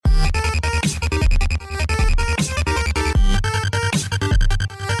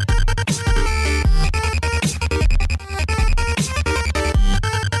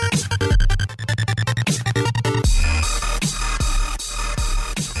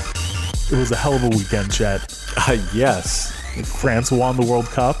It was a hell of a weekend, Chet. Yes. France won the World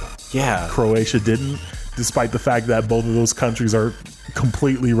Cup. Yeah. Croatia didn't, despite the fact that both of those countries are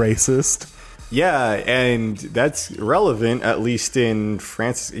completely racist. Yeah, and that's relevant, at least in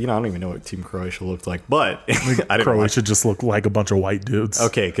France. I don't even know what Team Croatia looked like, but I didn't Croatia just looked like a bunch of white dudes.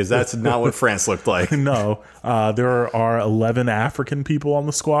 Okay, because that's not what France looked like. No, there are 11 African people on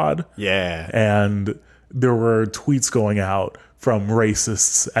the squad. Yeah. And there were tweets going out from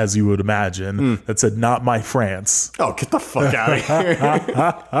racists, as you would imagine, that said, "Not my France." Oh, get the fuck out of here.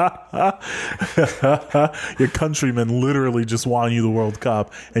 Your countrymen literally just won you the World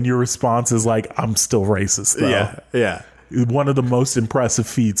Cup, and your response is like, "I'm still racist, though." Yeah. One of the most impressive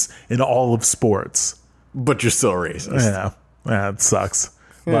feats in all of sports. But you're still racist. Yeah, it sucks.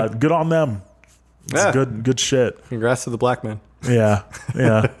 But good on them. It's good shit. Congrats to the black man. Yeah.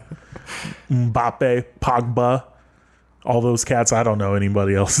 Mbappe, Pogba, all those cats. I don't know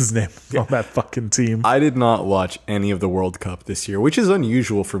anybody else's name on that fucking team. I did not watch any of the World Cup this year, which is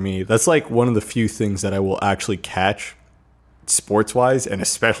unusual for me. That's like one of the few things that I will actually catch sports-wise, and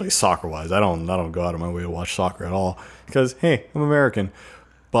especially soccer-wise. I don't go out of my way to watch soccer at all because, hey, I'm American.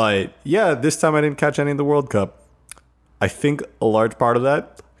 But yeah, this time I didn't catch any of the World Cup. I think a large part of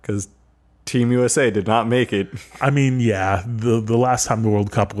that because Team USA did not make it. I mean, yeah, the last time the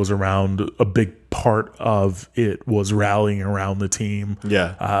World Cup was around, a big part of it was rallying around the team.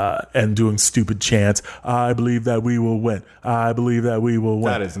 Yeah. And doing stupid chants. I believe that we will win. I believe that we will win.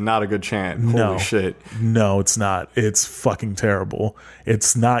 That is not a good chant. No. Holy shit. No, it's not. It's fucking terrible.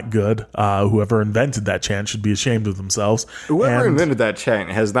 It's not good. Whoever invented that chant should be ashamed of themselves. Whoever invented that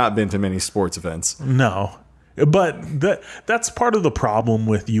chant has not been to many sports events. No. But that's part of the problem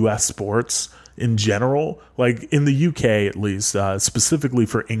with U.S. sports in general. Like in the UK, at least, specifically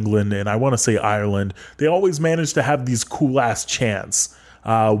for England and I want to say Ireland, they always manage to have these cool-ass chants.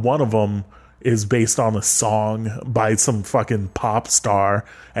 One of them is based on a song by some fucking pop star,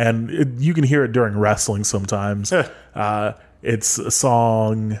 and you can hear it during wrestling sometimes. It's a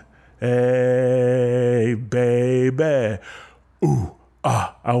song, "Hey, baby, ooh.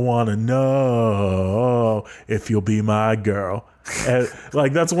 I want to know if you'll be my girl." And,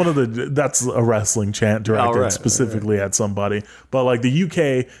 like that's a wrestling chant directed specifically at somebody. But like the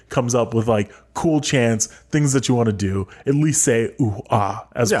UK comes up with like cool chants, things that you want to do. At least say "ooh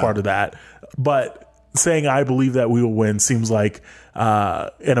as part of that. But saying "I believe that we will win" seems like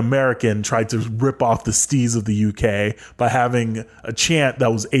an American tried to rip off the steez of the UK by having a chant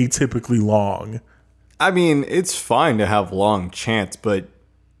that was atypically long. I mean, it's fine to have long chants, but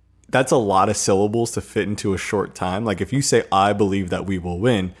that's a lot of syllables to fit into a short time. Like if you say "I believe that we will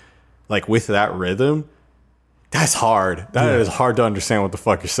win," like with that rhythm, that's hard. That is hard to understand what the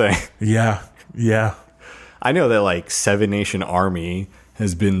fuck you're saying. Yeah. I know that like Seven Nation Army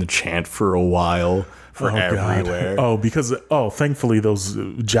has been the chant for a while for everywhere. God. Thankfully those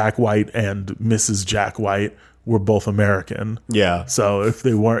Jack White and Mrs. Jack White were both American. Yeah. So if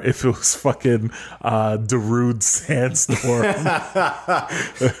it was fucking Darude Sandstorm.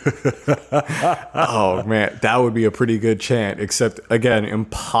 Oh man, that would be a pretty good chant, except again,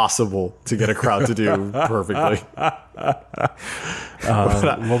 impossible to get a crowd to do perfectly.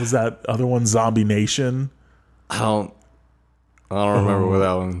 What was that other one? Zombie Nation? I don't remember what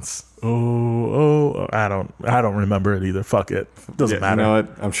that one's. I don't remember it either. Fuck it. Doesn't matter. You know what?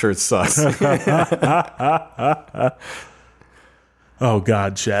 I'm sure it sucks. Oh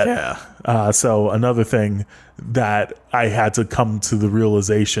God, Chet. Yeah. So another thing that I had to come to the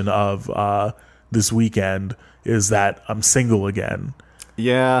realization of this weekend is that I'm single again.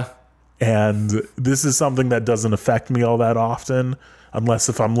 Yeah. And this is something that doesn't affect me all that often, unless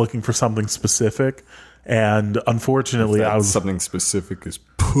if I'm looking for something specific. And unfortunately, I was something specific is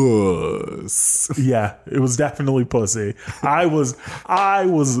puss. Yeah, it was definitely pussy. I was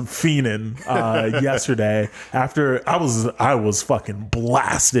fiending yesterday after I was fucking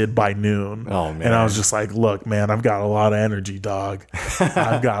blasted by noon. Oh man! And I was just like, look, man, I've got a lot of energy, dog.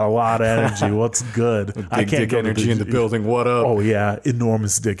 I've got a lot of energy. What's good? Big dick energy in the building. What up? Oh yeah,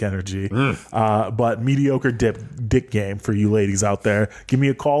 enormous dick energy. But mediocre dick game for you ladies out there. Give me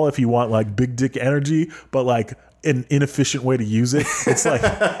a call if you want like big dick energy, but like an inefficient way to use it. It's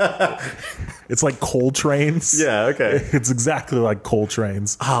like coal trains. Yeah, okay. It's exactly like coal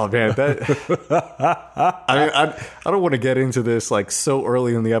trains. Oh man, I don't want to get into this like so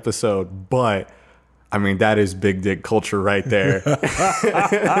early in the episode, but I mean that is big dick culture right there.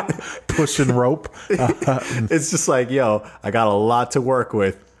 Pushing rope. It's just like, yo, I got a lot to work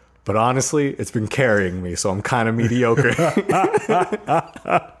with, But honestly, it's been carrying me, so I'm kind of mediocre.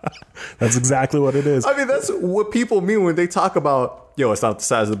 That's exactly what it is. I mean, that's what people mean when they talk about, yo, it's not the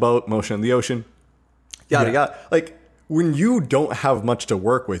size of the boat, motion in the ocean, yada, yada. Like, when you don't have much to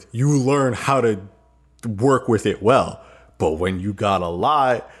work with, you learn how to work with it well. But when you got a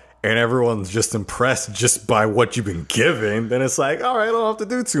lot and everyone's just impressed just by what you've been given, then it's like, all right, I don't have to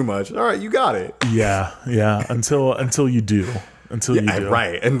do too much. All right, you got it. Yeah. Until you do. You do.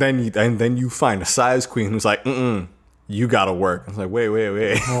 Right. And then you find a size queen who's like, you gotta work. I was like, wait.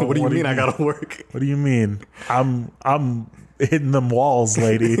 Well, what do you mean I gotta work? What do you mean? I'm hitting them walls,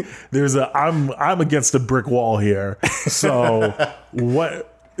 lady. I'm against a brick wall here. So what?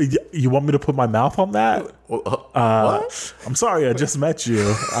 You want me to put my mouth on that? What? I'm sorry, I just met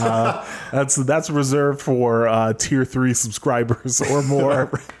you. That's reserved for tier 3 subscribers or more.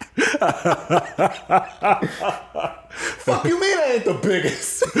 Fuck you mean I ain't the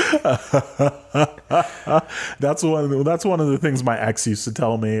biggest? That's one of the things my ex used to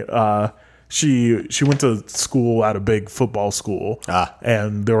tell me. She went to school at a big football school,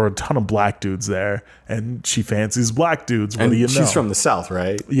 and there were a ton of black dudes there, and she fancies black dudes. What do you know? She's from the South,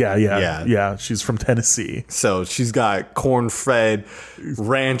 right? Yeah. She's from Tennessee. So she's got corn-fed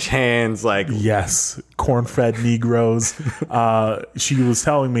ranch hands, like yes, corn-fed Negroes. She was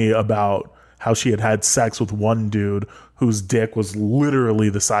telling me about how she had sex with one dude whose dick was literally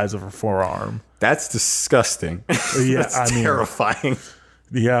the size of her forearm. That's disgusting. Yeah, That's terrifying.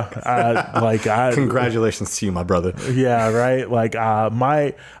 Yeah, congratulations to you, my brother. Yeah, right. Like I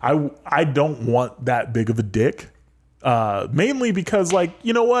don't want that big of a dick. Mainly because, like,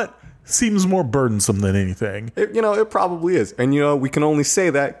 you know what? Seems more burdensome than anything. It probably is. And, we can only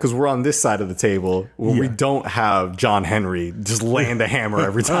say that because we're on this side of the table where we don't have John Henry just laying the hammer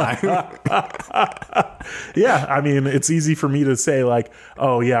every time. Yeah, I mean, it's easy for me to say, like,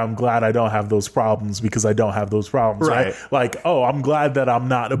 oh, yeah, I'm glad I don't have those problems because I don't have those problems, right? Like, oh, I'm glad that I'm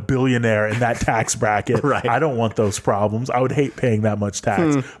not a billionaire in that tax bracket. Right. I don't want those problems. I would hate paying that much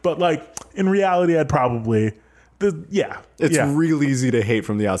tax. But, like, in reality, I'd probably... It's real easy to hate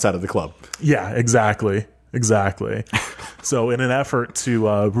from the outside of the club. Yeah, exactly. So in an effort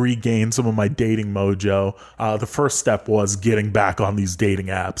to regain some of my dating mojo, the first step was getting back on these dating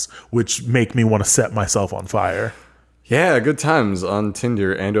apps, which make me want to set myself on fire. Yeah, good times on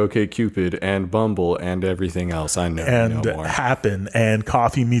Tinder and OkCupid and Bumble and everything else. I know. And Happen and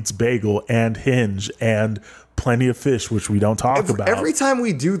Coffee Meets Bagel and Hinge and Plenty of Fish, which we don't talk about. Every time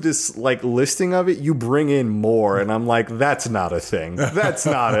we do this like listing of it, you bring in more, and I'm like, that's not a thing. That's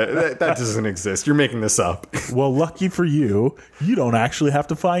not that doesn't exist. You're making this up. Well, lucky for you, you don't actually have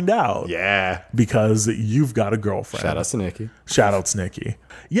to find out. Yeah. Because you've got a girlfriend. Shout out to Nikki. Shout out to Nikki.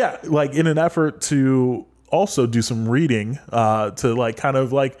 Yeah, like in an effort to also do some reading to like kind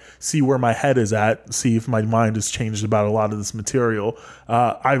of like see where my head is at, see if my mind has changed about a lot of this material.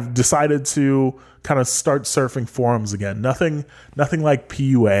 I've decided to kind of start surfing forums again. Nothing like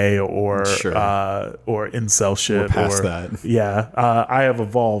PUA or incel shit. We're past that. Yeah, I have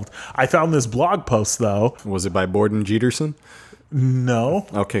evolved. I found this blog post though. Was it by Borden Jeterson? No.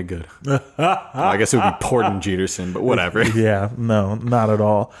 Okay, good. Well, I guess it would be Porton Jeterson, but whatever. Yeah, no, not at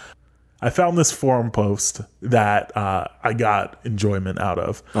all. I found this forum post that I got enjoyment out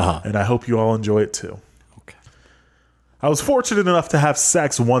of, and I hope you all enjoy it too. Okay. I was fortunate enough to have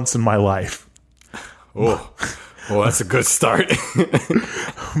sex once in my life. Oh, that's a good start.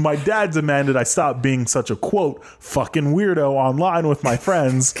 My dad demanded I stop being such a, quote, fucking weirdo online with my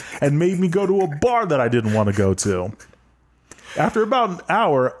friends and made me go to a bar that I didn't want to go to. After about an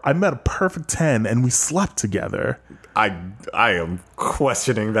hour, I met a perfect 10 and we slept together. I am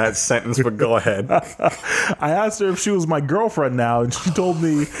questioning that sentence, but go ahead. I asked her if she was my girlfriend now, and she told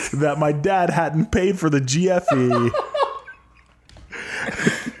me that my dad hadn't paid for the GFE.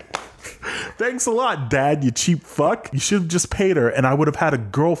 Thanks a lot, Dad, you cheap fuck. You should have just paid her, and I would have had a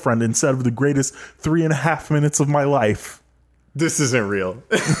girlfriend instead of the greatest 3.5 minutes of my life. This isn't real.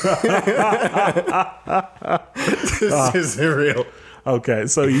 This isn't real. Okay,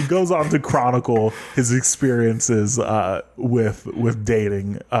 so he goes on to chronicle his experiences with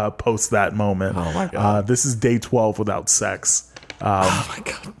dating post that moment. Oh my God. This is day 12 without sex. Oh my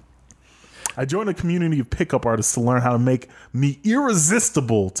God. I joined a community of pickup artists to learn how to make me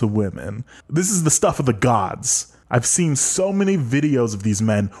irresistible to women. This is the stuff of the gods. I've seen so many videos of these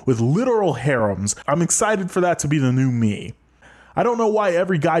men with literal harems. I'm excited for that to be the new me. I don't know why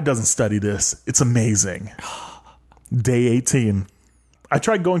every guy doesn't study this. It's amazing. Day 18. I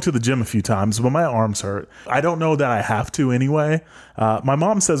tried going to the gym a few times, but my arms hurt. I don't know that I have to anyway. My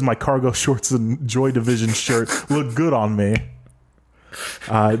mom says my cargo shorts and Joy Division shirt look good on me.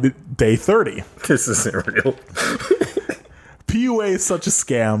 Day 30. This isn't real. PUA is such a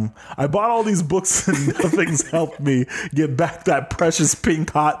scam. I bought all these books and nothing's helped me get back that precious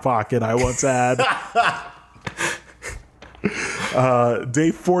pink Hot Pocket I once had.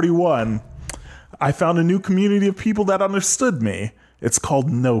 Day 41. I found a new community of people that understood me. It's called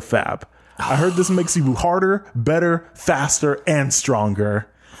NoFap. I heard this makes you harder, better, faster, and stronger.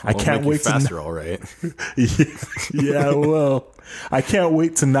 I can't wait faster, to all right. Yeah, well, I can't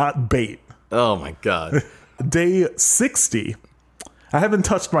wait to not bait. Oh my god. Day 60. I haven't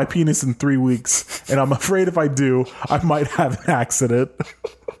touched my penis in 3 weeks, and I'm afraid if I do, I might have an accident.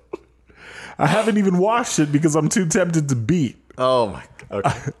 I haven't even washed it because I'm too tempted to beat. Oh my god.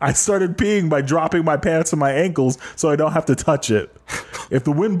 Okay. I started peeing by dropping my pants on my ankles so I don't have to touch it. If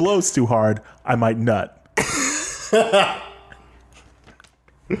the wind blows too hard, I might nut.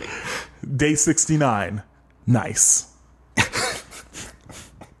 Day 69. Nice.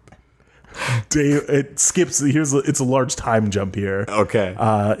 It's a large time jump here. Okay.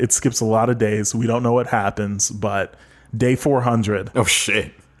 It skips a lot of days. We don't know what happens, but day 400. Oh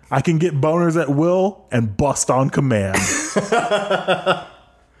shit. I can get boners at will and bust on command.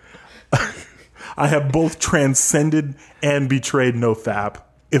 I have both transcended and betrayed NoFap.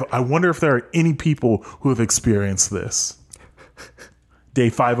 I wonder if there are any people who have experienced this. Day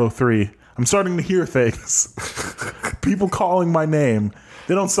 503. I'm starting to hear things. People calling my name.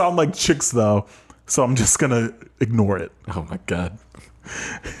 They don't sound like chicks, though, so I'm just going to ignore it. Oh, my God.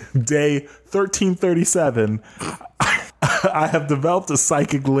 Day 1337. I have developed a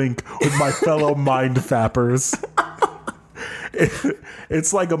psychic link with my fellow mind fappers.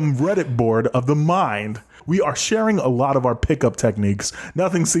 It's like a Reddit board of the mind. We are sharing a lot of our pickup techniques.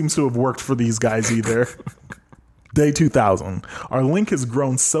 Nothing seems to have worked for these guys either. Day 2000. Our link has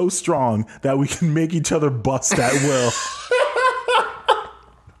grown so strong that we can make each other bust at will.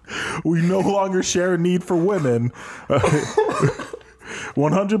 We no longer share a need for women.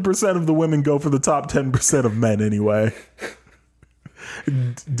 100% of the women go for the top 10% of men anyway.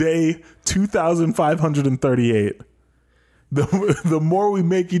 Day 2538. The more we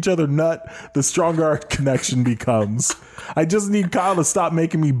make each other nut, the stronger our connection becomes. I just need Kyle to stop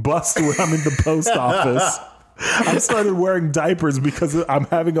making me bust when I'm in the post office. I started wearing diapers because I'm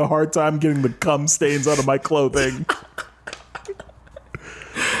having a hard time getting the cum stains out of my clothing.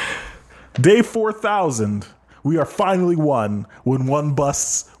 Day 4000. We are finally one. When one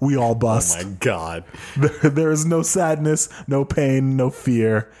busts, we all bust. Oh my God. There is no sadness, no pain, no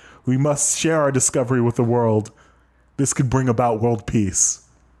fear. We must share our discovery with the world. This could bring about world peace.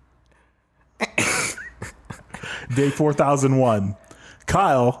 Day 4001.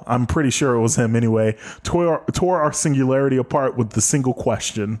 Kyle, I'm pretty sure it was him anyway, tore our singularity apart with the single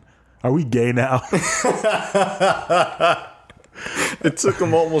question. Are we gay now? It took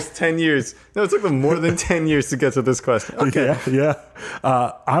them almost 10 years. No, it took them more than 10 years to get to this question. Okay. Yeah.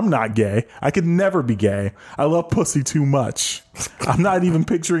 I'm not gay. I could never be gay. I love pussy too much. I'm not even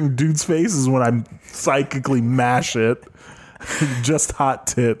picturing dudes' faces when I psychically mash it. Just hot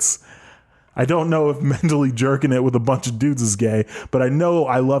tits. I don't know if mentally jerking it with a bunch of dudes is gay, but I know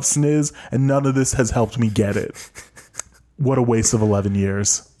I love sniz, and none of this has helped me get it. What a waste of 11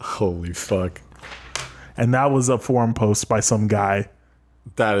 years. Holy fuck. And that was a forum post by some guy.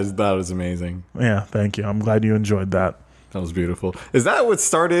 That is amazing. Yeah, thank you. I'm glad you enjoyed that. That was beautiful. Is that what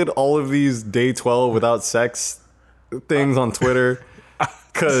started all of these day 12 without sex things on Twitter?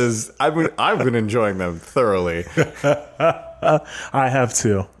 Because I've been enjoying them thoroughly. I have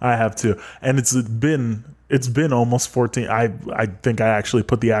too. And it's been almost 14. I think I actually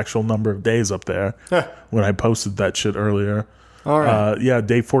put the actual number of days up there when I posted that shit earlier. All right.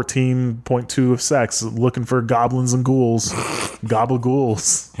 Day 14.2 of sex. Looking for goblins and ghouls. Gobble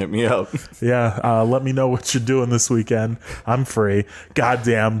ghouls. Hit me up. Yeah. Let me know what you're doing this weekend. I'm free.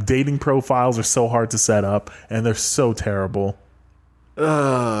 Goddamn, dating profiles are so hard to set up, and they're so terrible.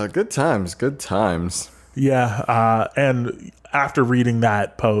 Good times. Yeah. And after reading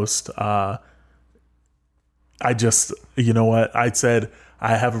that post, I just, you know what? I said,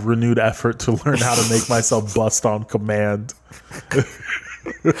 I have a renewed effort to learn how to make myself bust on command.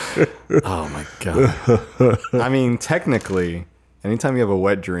 Oh my God. I mean, technically, anytime you have a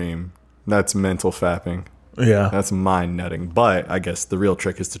wet dream, that's mental fapping. Yeah. That's mind nutting. But I guess the real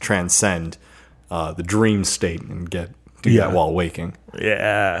trick is to transcend the dream state and do that while waking.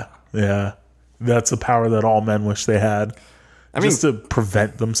 Yeah. That's a power that all men wish they had. Just to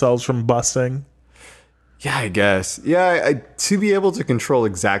prevent themselves from busting. Yeah, I guess. Yeah, to be able to control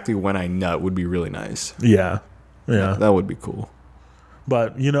exactly when I nut would be really nice. Yeah. That would be cool.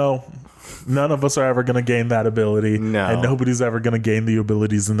 But, you know, None of us are ever going to gain that ability. No. And nobody's ever going to gain the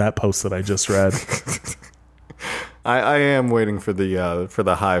abilities in that post that I just read. I am waiting for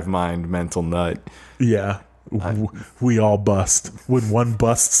the hive mind mental nut. Yeah. We all bust. When one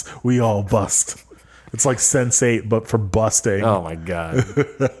busts, we all bust. It's like Sense8, but for busting. Oh my god.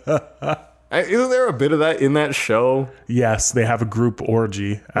 Isn't there a bit of that in that show? Yes, they have a group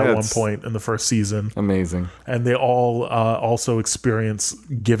orgy at one That's point in the first season. Amazing. And they all also experience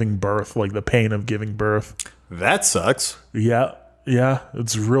giving birth, like the pain of giving birth. That sucks. Yeah.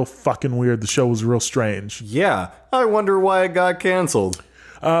 It's real fucking weird. The show was real strange. Yeah. I wonder why it got canceled.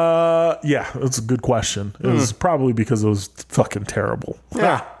 Yeah, that's a good question. It was probably because it was fucking terrible.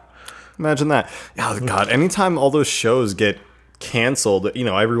 Yeah. Imagine that. Oh, God. Anytime all those shows get canceled,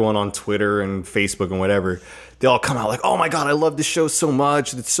 everyone on Twitter and Facebook and whatever, they all come out like, oh my God, I love this show so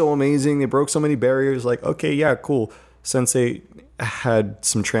much. It's so amazing. They broke so many barriers. Like, okay, yeah, cool. Sense8 had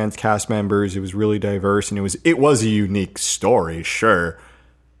some trans cast members. It was really diverse, and it was a unique story, sure.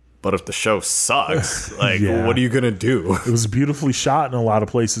 But if the show sucks, like, what are you going to do? It was beautifully shot in a lot of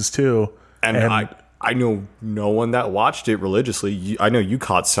places, too. And I know no one that watched it religiously. I know you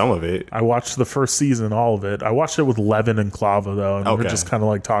caught some of it. I watched the first season, all of it. I watched it with Levin and Clava, though, and we're just kind of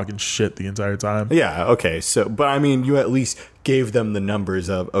like talking shit the entire time. Yeah, okay. So, but I mean, you at least gave them the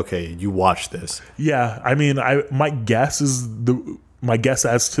numbers of, okay, you watched this. Yeah, I mean, my guess as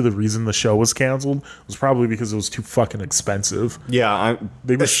to the reason the show was canceled was probably because it was too fucking expensive. Yeah,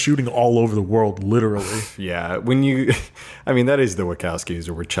 they were shooting all over the world, literally. Yeah, I mean, that is the Wachowskis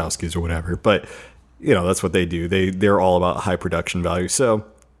or Wachowskis or whatever, but that's what they do. They're all about high production value. So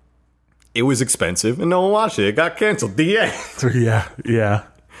it was expensive, and no one watched it. It got canceled. The end. Yeah.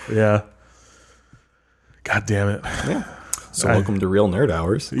 God damn it. Yeah. So welcome to Real Nerd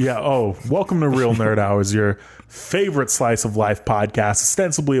Hours. Yeah. Oh, welcome to Real Nerd Hours, your favorite slice of life podcast,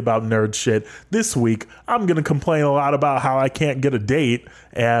 ostensibly about nerd shit. This week, I'm going to complain a lot about how I can't get a date,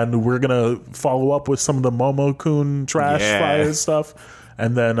 and we're going to follow up with some of the Momo-kun trash fire stuff.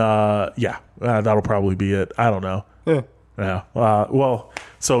 And then, that'll probably be it. I don't know. Yeah. Well,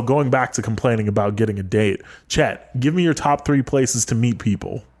 so going back to complaining about getting a date, Chet, give me your top 3 places to meet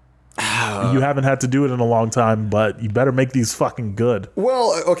people. You haven't had to do it in a long time, but you better make these fucking good.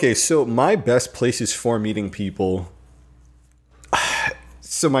 Well, okay, so my best places for meeting people.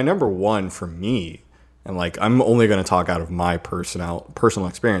 So my number one for me, and like I'm only going to talk out of my personal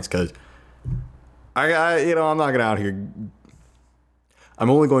experience because I'm not going to out here. I'm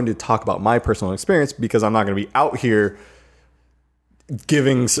only going to talk about my personal experience because I'm not going to be out here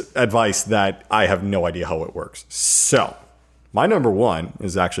giving advice that I have no idea how it works. So my number one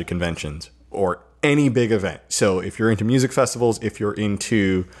is actually conventions or any big event. So if you're into music festivals, if you're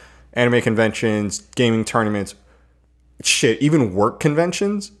into anime conventions, gaming tournaments, shit, even work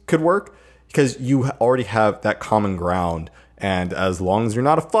conventions could work because you already have that common ground. And as long as you're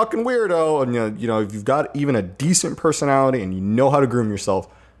not a fucking weirdo and if you've got even a decent personality and you know how to groom yourself,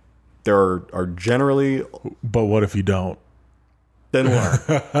 there are generally... But what if you don't? Then learn.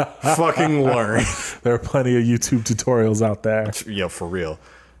 Fucking learn. There are plenty of YouTube tutorials out there. Yeah, for real.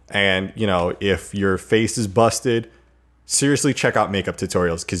 And, if your face is busted, seriously check out makeup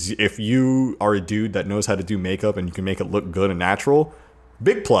tutorials. Because if you are a dude that knows how to do makeup and you can make it look good and natural,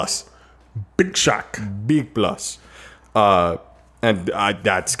 big plus. Big shock. Big plus. And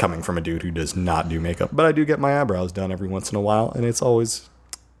that's coming from a dude who does not do makeup. But I do get my eyebrows done every once in a while, and it's always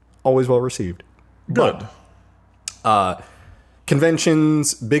well received. Good. But,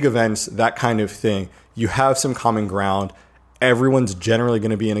 conventions, big events, that kind of thing, you have some common ground. Everyone's generally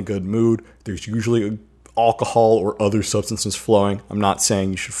going to be in a good mood. There's usually alcohol or other substances flowing. I'm not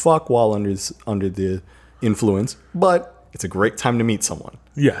saying you should fuck while under the influence, but it's a great time to meet someone.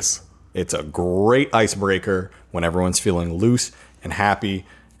 Yes. It's a great icebreaker when everyone's feeling loose and happy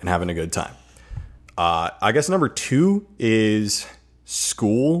and having a good time. I guess number 2 is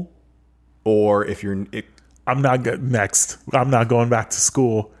school, or if you're... I'm not going back to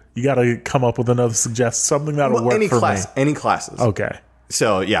school. You got to come up with another suggestion, something that'll work for me. Any classes. Okay.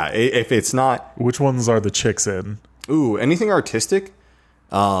 So, yeah, if it's not... Which ones are the chicks in? Ooh, anything artistic.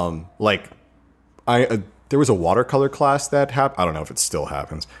 There was a watercolor class that happened. I don't know if it still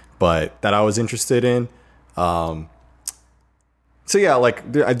happens, but that I was interested in. So yeah,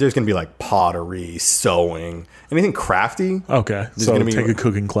 there's gonna be like pottery, sewing, anything crafty. Okay, so take a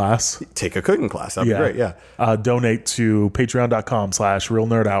cooking class. Take a cooking class. That'd be great. Yeah. Donate to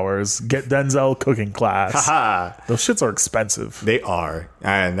patreon.com/realnerdhours. Get Denzel cooking class. Haha. Those shits are expensive. They are,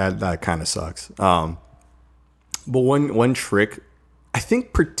 and that kind of sucks. But one trick, I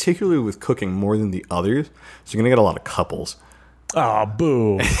think particularly with cooking more than the others, so you're gonna get a lot of couples. Oh,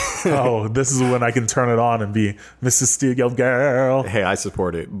 boo. Oh, this is when I can turn it on and be Mrs. Studio Girl. Hey, I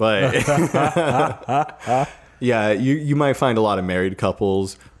support it. But yeah, you might find a lot of married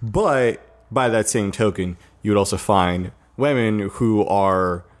couples, but by that same token, you would also find women who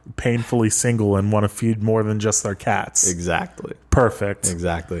are Painfully single and want to feed more than just their cats. exactly. Perfect.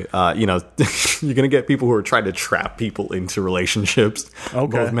 Exactly. You're going to get people who are trying to trap people into relationships.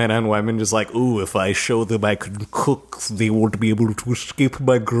 Okay. Both men and women, just like, ooh, if I show them I can cook, they won't be able to escape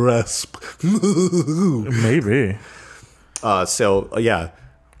my grasp. Maybe. Yeah.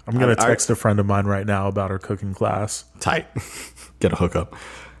 I'm going to text a friend of mine right now about her cooking class. Tight. Get a hookup.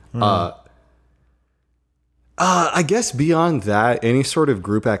 I guess beyond that, any sort of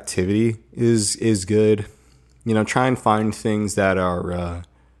group activity is good. Try and find things that are,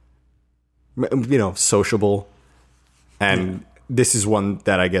 sociable. And this is one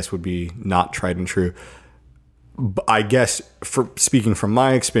that I guess would be not tried and true. But I guess, for speaking from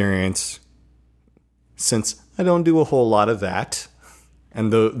my experience, since I don't do a whole lot of that,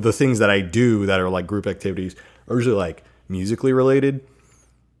 and the things that I do that are like group activities are usually like musically related,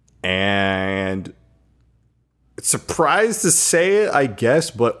 and surprised to say it, I guess,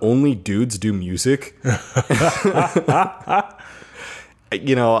 but only dudes do music. That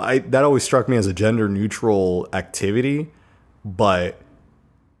always struck me as a gender neutral activity, but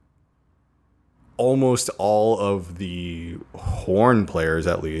almost all of the horn players,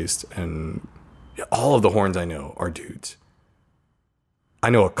 at least, and all of the horns I know are dudes. I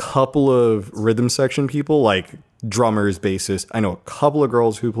know a couple of rhythm section people, like drummers, bassists. I know a couple of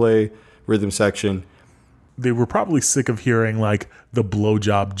girls who play rhythm section. They were probably sick of hearing like the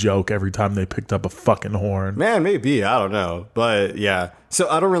blowjob joke every time they picked up a fucking horn. Man, maybe. I don't know. But yeah. So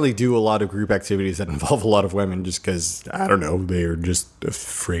I don't really do a lot of group activities that involve a lot of women just because, I don't know, they're just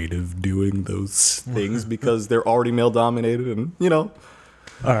afraid of doing those things because they're already male dominated and, All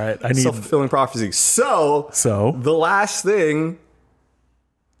right. I need self-fulfilling prophecy. So the last thing,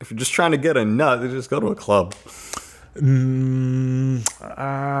 if you're just trying to get a nut, then just go to a club. That's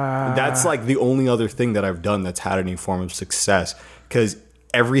like the only other thing that I've done that's had any form of success, because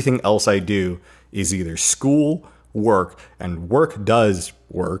everything else I do is either school, work, and work does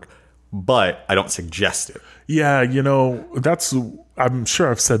work, but I don't suggest it. Yeah, I'm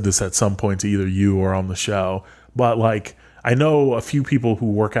sure I've said this at some point to either you or on the show, but like I know a few people who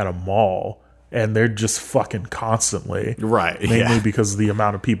work at a mall and they're just fucking constantly. Right. Mainly because of the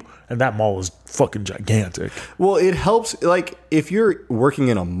amount of people. And that mall is fucking gigantic. Well, it helps. Like, if you're working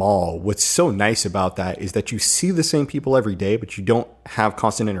in a mall, what's so nice about that is that you see the same people every day, but you don't have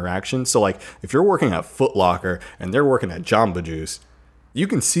constant interaction. So, like, if you're working at Foot Locker and they're working at Jamba Juice, you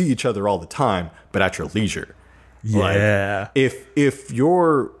can see each other all the time, but at your leisure. Yeah. Like, if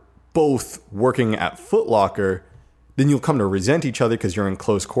you're both working at Foot Locker, then you'll come to resent each other because you're in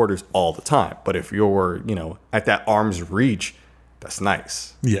close quarters all the time. But if you're, at that arm's reach, that's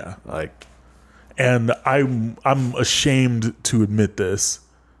nice. Yeah. Like, and I'm ashamed to admit this.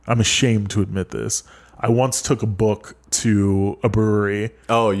 I once took a book to a brewery.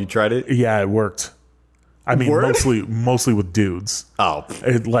 Oh, you tried it? Yeah, it worked. I mean, mostly with dudes. Oh.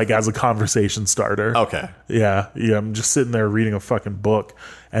 Like as a conversation starter. Okay. Yeah. I'm just sitting there reading a fucking book.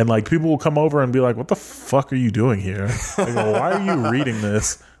 And like people will come over and be like, what the fuck are you doing here? I go, why are you reading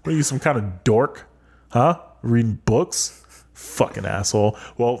this? What are you, some kind of dork? Huh? Reading books? Fucking asshole.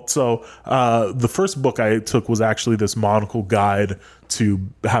 Well, so the first book I took was actually this monocle guide to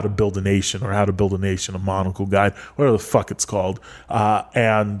how to build a nation, or how to build a nation, a monocle guide, whatever the fuck it's called.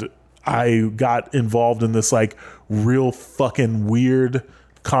 And I got involved in this like real fucking weird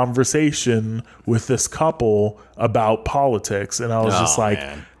conversation with this couple about politics, and I was just like,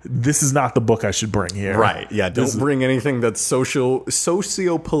 man, this is not the book I should bring here. Right. Yeah, don't bring anything that's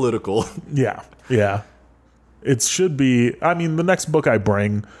socio-political. Yeah. It should be, I mean, the next book I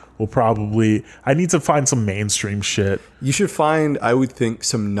bring will probably, I need to find some mainstream shit. You should find, I would think,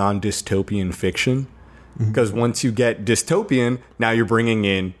 some non-dystopian fiction. Because once you get dystopian, now you're bringing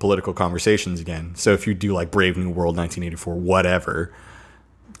in political conversations again. So if you do like Brave New World, 1984, whatever,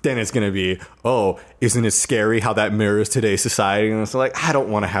 then it's going to be, oh, isn't it scary how that mirrors today's society? And it's like, I don't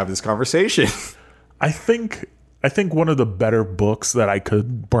want to have this conversation. I think one of the better books that I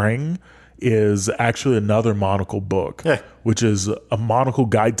could bring is actually another monocle book, which is a monocle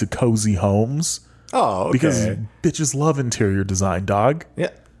guide to cozy homes. Oh, okay. Because bitches love interior design, dog. Yeah.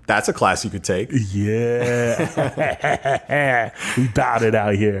 That's a class you could take. Yeah. We bowed it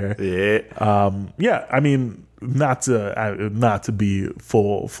out here. Yeah. I mean, not to be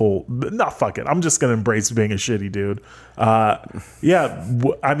full. Not fuck it. I'm just going to embrace being a shitty dude. I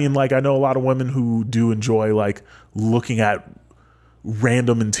mean, like, I know a lot of women who do enjoy, like, looking at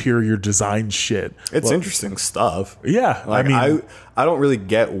random interior design shit. It's interesting stuff. Yeah, Like, I mean, I don't really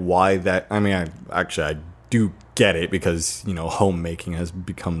get why that. I mean, I do get it because, you know, homemaking has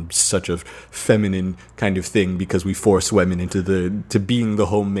become such a feminine kind of thing because we force women to being the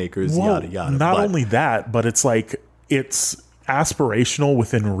homemakers, yada yada. Not only that, but it's like it's aspirational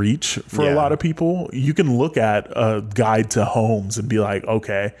within reach for a lot of people. You can look at a guide to homes and be like,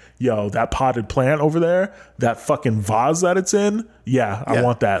 okay, yo, that potted plant over there, that fucking vase that it's in, I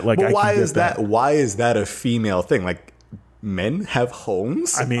want that. Like, but why is that? Why is that a female thing? Like, men have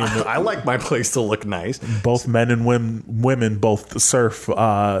homes. I mean, I like my place to look nice. Both men and women both surf.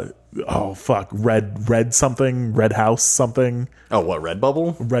 Red something, Red House something. Oh, what,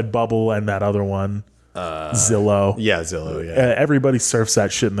 Redbubble? Redbubble and that other one. Zillow. Yeah, Zillow, yeah. Everybody surfs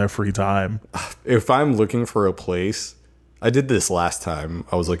that shit in their free time. If I'm looking for a place, I did this last time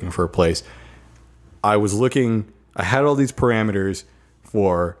I was looking for a place. I had all these parameters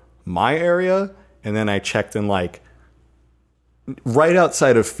for my area, and then I checked in like right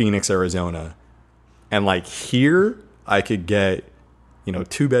outside of Phoenix, Arizona. And like here, I could get,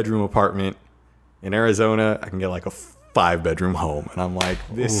 2-bedroom apartment. In Arizona, I can get like a 5-bedroom home. And I'm like,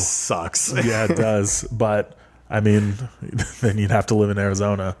 this sucks. Yeah, it does. But I mean, then you'd have to live in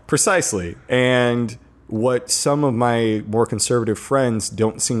Arizona. Precisely. And what some of my more conservative friends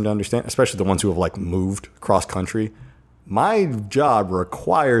don't seem to understand, especially the ones who have like moved cross country, my job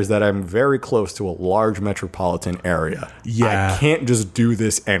requires that I'm very close to a large metropolitan area. Yeah. I can't just do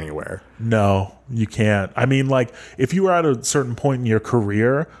this anywhere. No, you can't. I mean, like, if you were at a certain point in your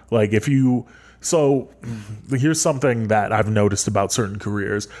career, like so here's something that I've noticed about certain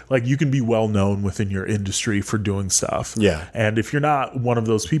careers. Like, you can be well known within your industry for doing stuff. Yeah. And if you're not one of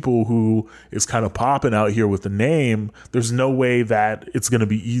those people who is kind of popping out here with the name, there's no way that it's going to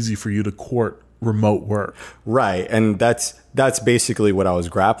be easy for you to court remote work. Right. And that's basically what I was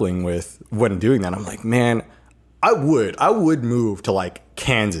grappling with when doing that. I'm like, man, I would move to like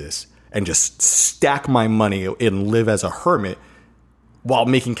Kansas and just stack my money and live as a hermit while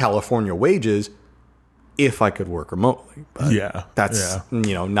making California wages if I could work remotely. But that's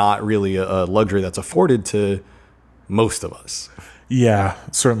not really a luxury that's afforded to most of us. Yeah,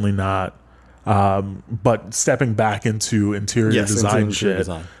 certainly not. But stepping back into interior design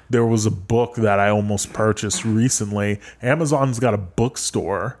there was a book that I almost purchased recently. Amazon's got a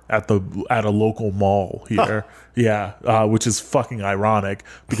bookstore at a local mall here. Which is fucking ironic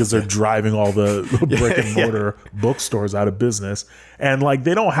because they're driving all the brick and mortar bookstores out of business. And like,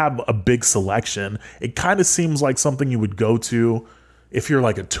 they don't have a big selection. It kind of seems like something you would go to if you're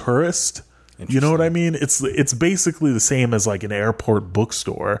like a tourist. You know what I mean? It's basically the same as like an airport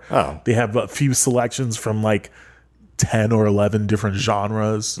bookstore. Oh. They have a few selections from like 10 or 11 different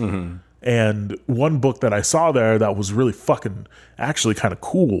genres. Mm-hmm. And one book that I saw there that was really fucking actually kind of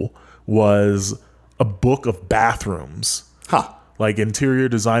cool was a book of bathrooms. Huh. Like interior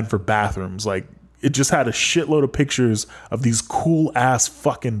design for bathrooms. Like, it just had a shitload of pictures of these cool ass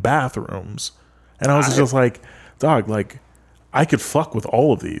fucking bathrooms. And I was just like, dog, like, I could fuck with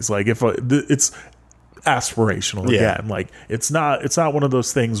all of these. Like, if it's aspirational again, like it's not one of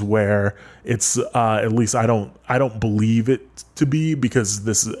those things where it's at least I don't believe it to be, because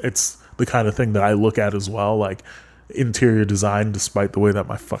it's the kind of thing that I look at as well. Like, interior design, despite the way that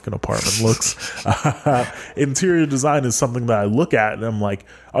my fucking apartment looks, interior design is something that I look at and I'm like,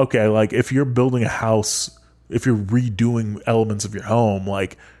 okay, like if you're building a house, if you're redoing elements of your home,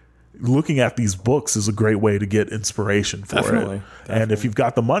 like, looking at these books is a great way to get inspiration for it. Definitely. And if you've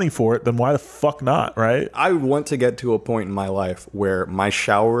got the money for it, then why the fuck not, right? I want to get to a point in my life where my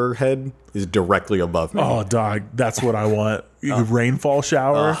shower head is directly above me. Oh, dog, that's what I want. Rainfall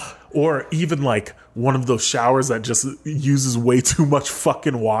shower. Or even like one of those showers that just uses way too much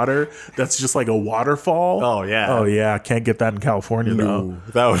fucking water. That's just like a waterfall. Oh, yeah. Oh, yeah. Can't get that in California, though.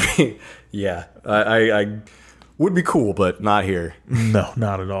 That would be... Yeah. I would be cool, but not here. No,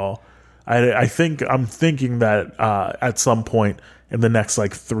 not at all. I'm thinking that at some point in the next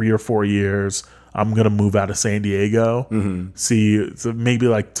like 3 or 4 years, I'm gonna move out of San Diego, maybe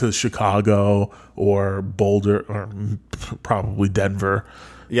like to Chicago or Boulder or probably Denver.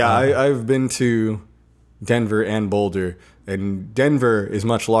 Yeah, I've been to Denver and Boulder, and Denver is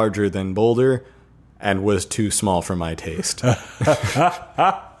much larger than Boulder and was too small for my taste.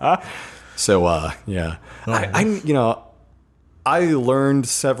 So, yeah. I learned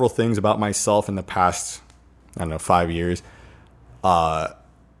several things about myself in the past, 5 years.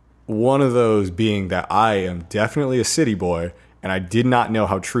 One of those being that I am definitely a city boy, and I did not know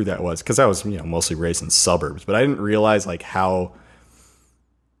how true that was because I was, mostly raised in suburbs, but I didn't realize like how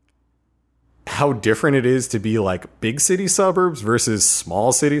how different it is to be like big city suburbs versus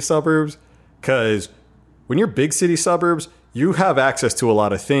small city suburbs. Because when you're big city suburbs, you have access to a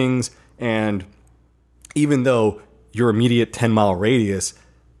lot of things. And even though your immediate 10-mile radius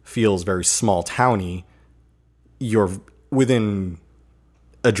feels very small towny, you're within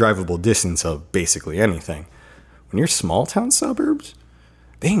a drivable distance of basically anything. When you're small town suburbs,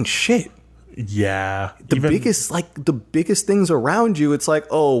 they ain't shit. Yeah. The biggest things around you, it's like,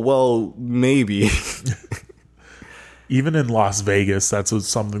 oh, well, maybe. Even in Las Vegas, that's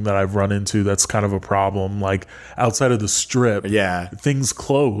something that I've run into that's kind of a problem. Like outside of the strip, things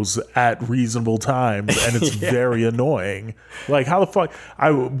close at reasonable times, and it's very annoying. Like how the fuck?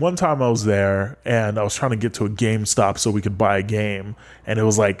 One time I was there and I was trying to get to a GameStop so we could buy a game, and it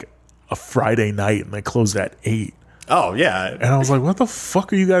was like a Friday night and they closed at 8. Oh yeah, and I was like, what the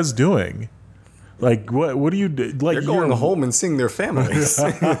fuck are you guys doing? Like what do you do? Like they're going home and seeing their families.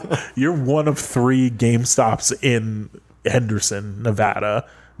 You're one of 3 GameStops in Henderson, Nevada,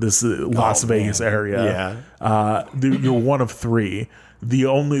 this Las Vegas area. Yeah, you're one of 3. The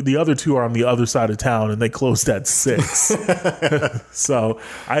other 2 are on the other side of town, and they closed at 6. So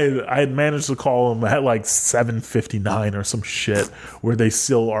I had managed to call them at like 7:59 or some shit, where they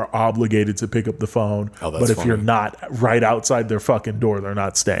still are obligated to pick up the phone. Oh, that's but if funny. you're not right outside their fucking door, they're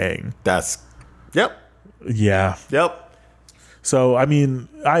not staying. Yep. So I mean,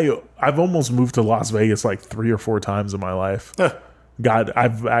 I've almost moved to Las Vegas like 3 or 4 times in my life.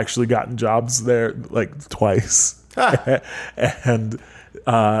 I've actually gotten jobs there like twice. And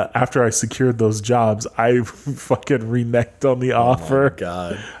after I secured those jobs, I fucking reneged on the offer. Oh my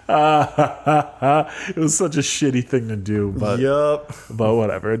God. It was such a shitty thing to do, but but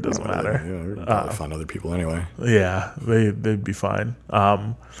whatever, it doesn't matter. Yeah, we're gonna probably find other people anyway. Yeah, they'd be fine.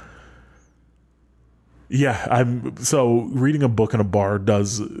 So reading a book in a bar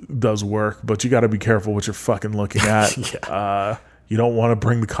does work, but you got to be careful what you're fucking looking at. You don't want to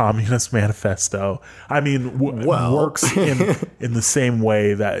bring the Communist Manifesto. I mean, works in the same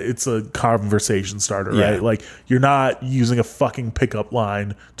way that it's a conversation starter, right? Yeah. Like you're not using a fucking pickup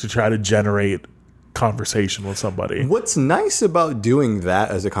line to try to generate conversation with somebody. What's nice about doing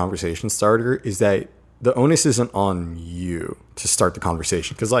that as a conversation starter is that the onus isn't on you to start the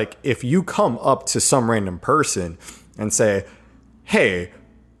conversation. Because, like, if you come up to some random person and say, hey,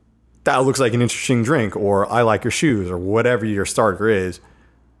 that looks like an interesting drink, or I like your shoes, or whatever your starter is,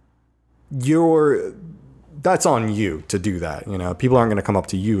 that's on you to do that. You know, people aren't going to come up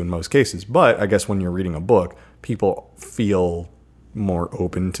to you in most cases. But I guess when you're reading a book, people feel more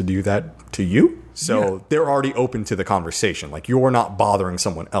open to do that to you. So they're already open to the conversation. Like, you're not bothering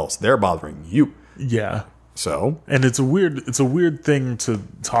someone else. They're bothering you. Yeah. So, and it's a weird thing to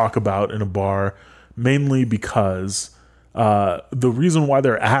talk about in a bar, mainly because the reason why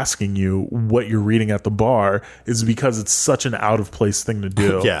they're asking you what you're reading at the bar is because it's such an out of place thing to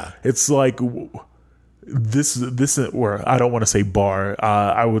do. Yeah. It's like this or I don't want to say bar.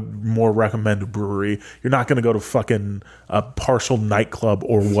 I would more recommend a brewery. You're not going to go to fucking a partial nightclub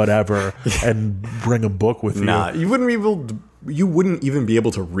or whatever and bring a book with you. Nah, you wouldn't even be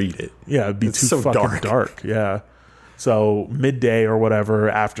able to read it. Yeah, it'd be too so fucking dark. Yeah. So midday or whatever,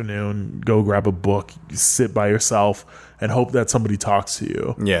 afternoon, go grab a book, sit by yourself, and hope that somebody talks to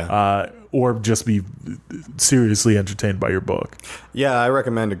you. Yeah. Or just be seriously entertained by your book. Yeah, I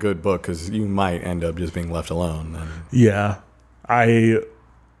recommend a good book because you might end up just being left alone. Yeah. I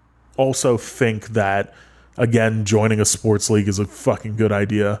also think that, again, joining a sports league is a fucking good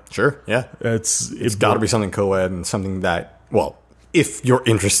idea. Sure, yeah. It's got to be something co-ed and something that, well, if you're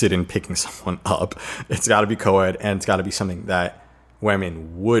interested in picking someone up, it's got to be co-ed, and it's got to be something that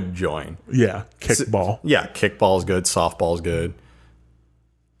women would join. Yeah, kickball. Yeah, kickball's good, softball's good.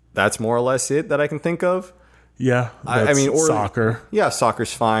 That's more or less it that I can think of. Yeah, I mean, or soccer. Yeah,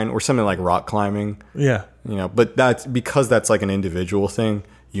 soccer's fine, or something like rock climbing. Yeah, you know, but that's because that's like an individual thing.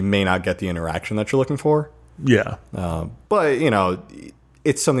 You may not get the interaction that you're looking for. Yeah, but you know,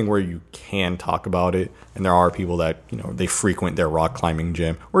 it's something where you can talk about it, and there are people that, you know, they frequent their rock climbing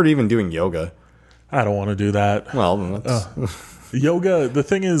gym or even doing yoga. I don't want to do that. Well, yoga. The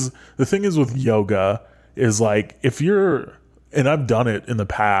thing is with yoga is like if you're. And I've done it in the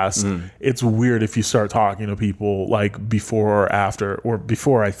past. It's weird if you start talking to people like before or after, or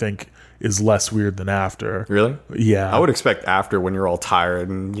before I think is less weird than after. Really? Yeah. I would expect after, when you're all tired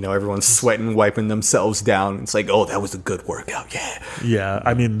and, you know, everyone's sweating, wiping themselves down. It's like, oh, that was a good workout. Yeah. Yeah.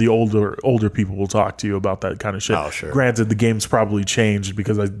 I mean, the older people will talk to you about that kind of shit. Oh, sure. Granted, the game's probably changed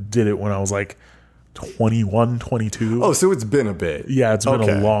because I did it when I was like 21, 22. Oh, so it's been a bit. Yeah, it's been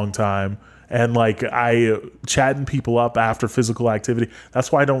a long time. And like I chatting people up after physical activity.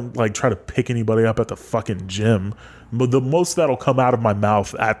 That's why I don't like try to pick anybody up at the fucking gym. But the most that'll come out of my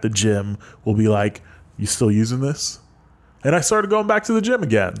mouth at the gym will be like, "You still using this?" And I started going back to the gym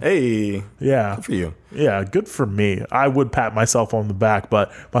again. Hey, Yeah. good for you. Yeah, good for me. I would pat myself on the back,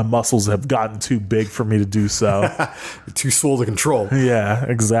 but my muscles have gotten too big for me to do so. You're too swole to control. Yeah,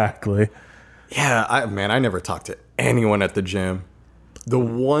 exactly. Yeah, I never talked to anyone at the gym. The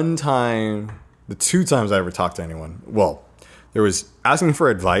two times I ever talked to anyone, well, there was asking for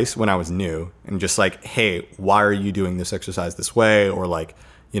advice when I was new and just like, hey, why are you doing this exercise this way? Or like,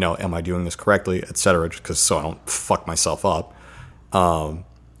 am I doing this correctly, et cetera, just because so I don't fuck myself up.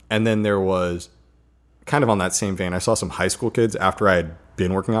 And then there was kind of on that same vein, I saw some high school kids after I had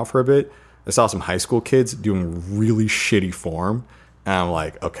been working out for a bit. I saw some high school kids doing really shitty form. And I'm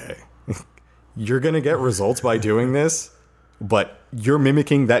like, okay, you're going to get results by doing this, but you're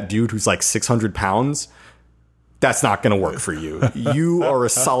mimicking that dude who's like 600 pounds. That's not going to work for you. You are a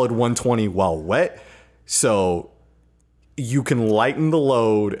solid 120 while wet. So you can lighten the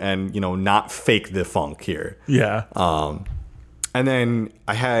load and, not fake the funk here. Yeah. And then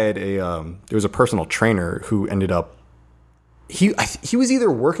I had there was a personal trainer who ended up, he was either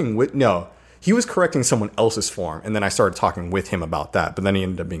he was correcting someone else's form. And then I started talking with him about that. But then he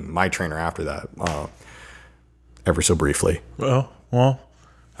ended up being my trainer after that, ever so briefly. Well,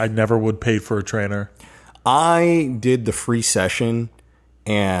 I never would pay for a trainer. I did the free session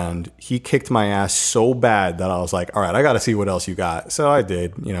and he kicked my ass so bad that I was like, all right, I got to see what else you got. So I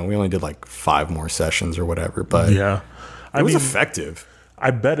did. We only did like 5 more sessions or whatever, but yeah, it was effective.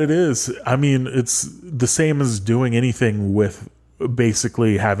 I bet it is. I mean, it's the same as doing anything with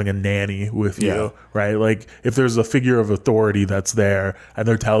basically having a nanny with you, right? Like if there's a figure of authority that's there and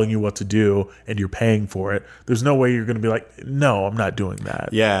they're telling you what to do and you're paying for it, there's no way you're going to be like, no, I'm not doing that.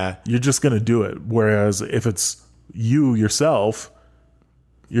 Yeah. You're just going to do it. Whereas if it's you yourself,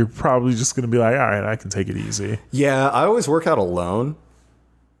 you're probably just going to be like, all right, I can take it easy. Yeah. I always work out alone.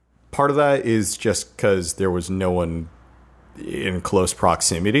 Part of that is just because there was no one in close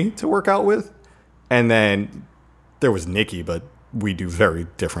proximity to work out with. And then there was Nikki, but we do very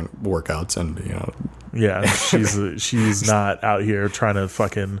different workouts and, Yeah, she's not out here trying to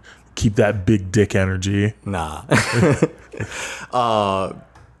fucking keep that big dick energy. Nah.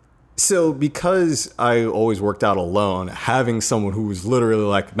 So because I always worked out alone, having someone who was literally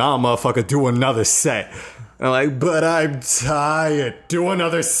like, nah, motherfucker, do another set. And I'm like, but I'm tired. Do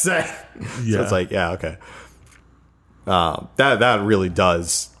another set. Yeah. So it's like, yeah, okay. That really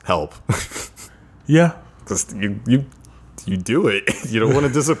does help. Yeah. Because you do it. You don't want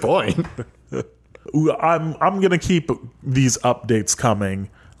to disappoint. I'm gonna keep these updates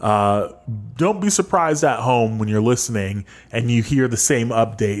coming. Don't be surprised at home when you're listening and you hear the same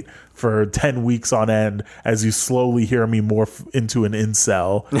update for 10 weeks on end as you slowly hear me morph into an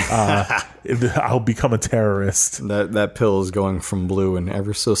incel. I'll become a terrorist. That pill is going from blue and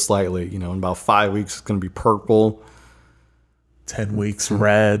ever so slightly. In about 5 weeks it's going to be purple. 10 weeks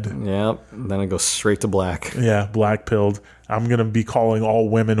red. Yep. Then it goes straight to black. Yeah, black pilled. I'm going to be calling all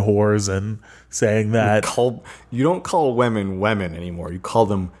women whores and saying that. You don't call women anymore. You call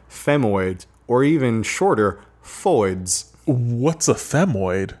them femoids or even shorter, foids. What's a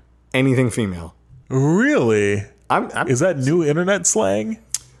femoid? Anything female. Really? Is that new internet slang?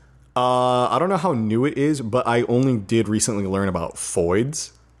 I don't know how new it is, but I only did recently learn about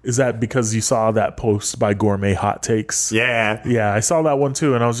foids. Is that because you saw that post by Gourmet Hot Takes? Yeah. Yeah, I saw that one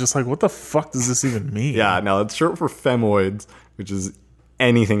too, and I was just like, what the fuck does this even mean? Yeah, no, it's short for femoids, which is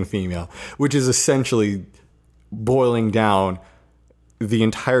anything female, which is essentially boiling down the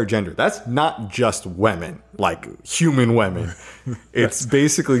entire gender. That's not just women, like human women. It's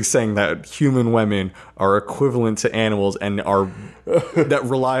basically saying that human women are equivalent to animals and that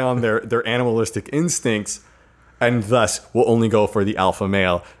rely on their animalistic instincts, and thus will only go for the alpha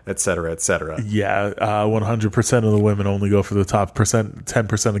male, et cetera, et cetera. Yeah, 100% of the women only go for the top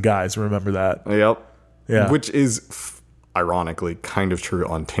 10% of guys. Remember that. Yep. Yeah. Which is, ironically, kind of true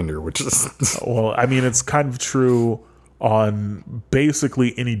on Tinder, which is... Well, I mean, it's kind of true on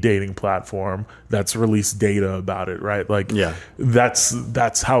basically any dating platform that's released data about it, right? Like, yeah,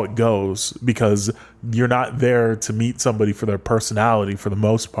 that's how it goes, because you're not there to meet somebody for their personality for the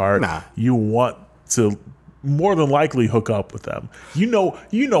most part. Nah. You want to more than likely hook up with them. You know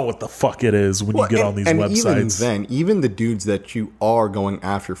what the fuck it is when you get on these websites. Even the dudes that you are going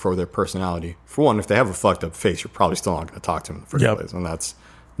after for their personality, for one, if they have a fucked up face, you're probably still not going to talk to them in the first place. And that's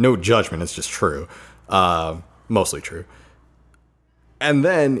no judgment. It's just true. Mostly true. And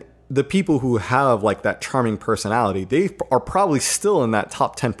then the people who have like that charming personality, they are probably still in that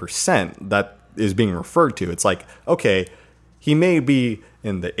top 10% that is being referred to. It's like, okay, he may be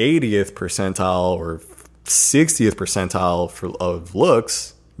in the 80th percentile or 60th percentile of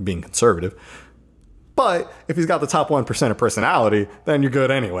looks, being conservative. But if he's got the top 1% of personality, then you're good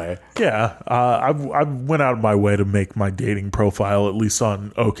anyway. Yeah, I went out of my way to make my dating profile, at least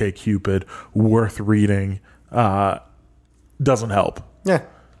on OkCupid, worth reading. Doesn't help. Yeah.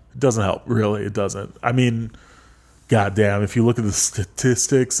 It doesn't help, really. It doesn't. I mean, goddamn, if you look at the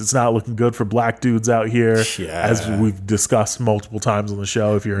statistics, it's not looking good for black dudes out here. Yeah. As we've discussed multiple times on the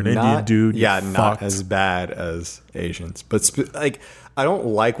show, if you're an Indian dude, yeah, you're not fucked. as bad as Asians. But like, I don't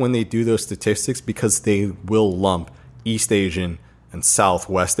like when they do those statistics because they will lump East Asian and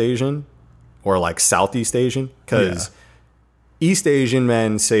Southwest Asian or like Southeast Asian, because East Asian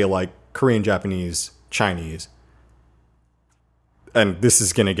men say like Korean, Japanese, Chinese. And this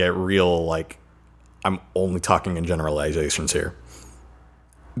is going to get real, like, I'm only talking in generalizations here.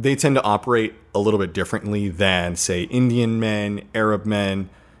 They tend to operate a little bit differently than, say, Indian men, Arab men,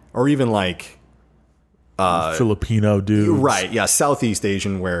 or even like Filipino dudes. right, yeah, Southeast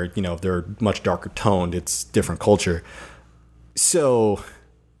Asian, where, you know, they're much darker toned. It's different culture. So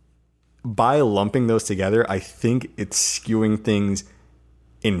by lumping those together, I think it's skewing things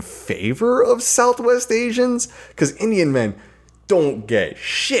in favor of Southwest Asians, because Indian men don't get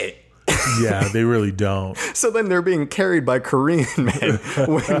shit. Yeah, they really don't. So then they're being carried by Korean men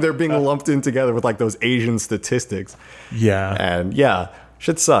when they're being lumped in together with like those Asian statistics. Yeah. And yeah,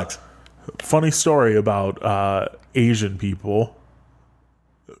 shit sucks. Funny story about Asian people.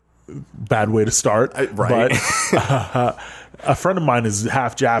 Bad way to start. Right. But a friend of mine is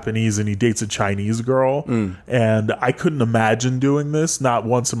half Japanese and he dates a Chinese girl. And I couldn't imagine doing this, not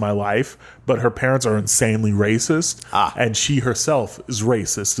once in my life. But her parents are insanely racist. And she herself is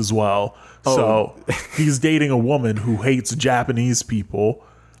racist as well. So he's dating a woman who hates Japanese people.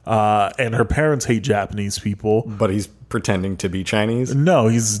 And her parents hate Japanese people. But he's pretending to be Chinese? No,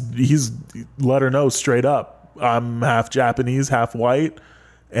 he's let her know straight up. I'm half Japanese, half white.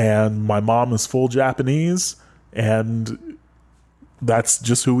 And my mom is full Japanese. And that's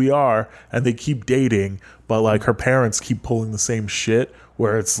just who we are. And they keep dating, but like her parents keep pulling the same shit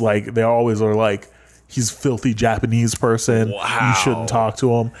where it's like they always are like, he's a filthy Japanese person. Wow. You shouldn't talk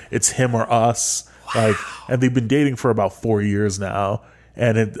to him. It's him or us. Like, and they've been dating for about 4 years now.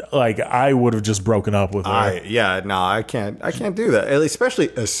 And it, like, I would have just broken up with her. I can't do that.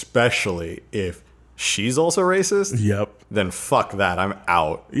 Especially if she's also racist. Yep. Then fuck that. I'm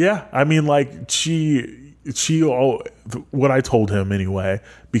out. Yeah, I mean, like what I told him anyway,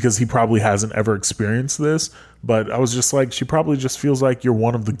 because he probably hasn't ever experienced this, but I was just like, she probably just feels like you're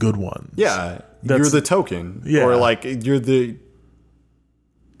one of the good ones. Yeah, you're the token. Yeah. Or like you're the,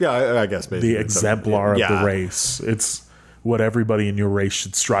 I guess basically the exemplar of the race. It's what everybody in your race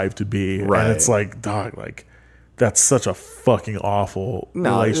should strive to be. Right. And it's like, dog, like that's such a fucking awful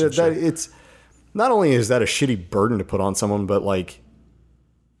relationship. It's not only is that a shitty burden to put on someone, but like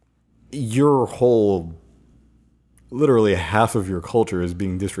your whole, literally half of your culture is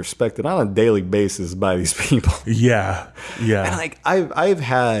being disrespected on a daily basis by these people. Yeah. And like I've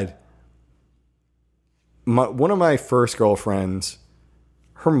had one of my first girlfriends,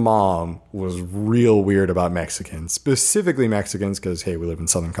 her mom was real weird about Mexicans, specifically Mexicans, because hey, we live in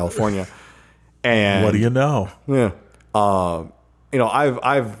Southern California. And what do you know? Yeah, you know,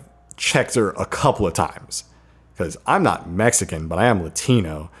 I've checked her a couple of times because I'm not Mexican, but I am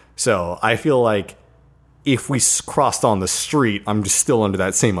Latino. So I feel like if we crossed on the street, I'm just still under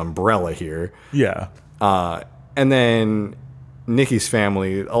that same umbrella here. Yeah. And then Nikki's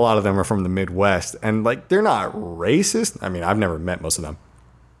family, a lot of them are from the Midwest, and like they're not racist. I mean, I've never met most of them,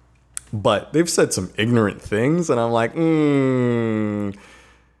 but they've said some ignorant things, and I'm like, I'm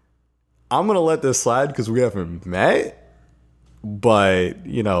gonna let this slide because we haven't met. But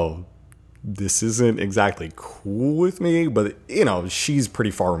you know, this isn't exactly cool with me. But you know, she's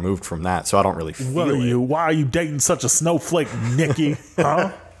pretty far removed from that, so I don't really feel it. Why are you dating such a snowflake, Nikki?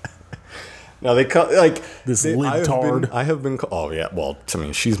 Huh? No, they like this libtard. I have been. Oh yeah, well, I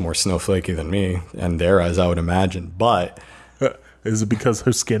mean, she's more snowflakey than me, and there, as I would imagine. But is it because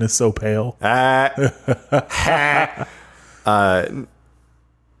her skin is so pale?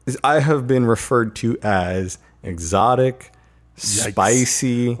 I have been referred to as exotic,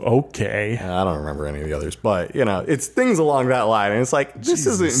 spicy. Okay. I don't remember any of the others, but you know, it's things along that line. And it's like, this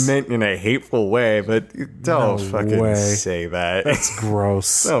isn't meant in a hateful way, but don't say that. That's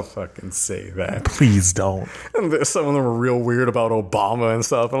gross. Don't fucking say that. Please don't. And some of them are real weird about Obama and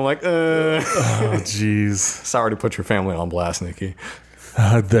stuff. And I'm like, Oh, jeez. Sorry to put your family on blast, Nikki.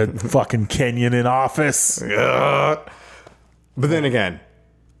 That fucking Kenyan in office. But then again,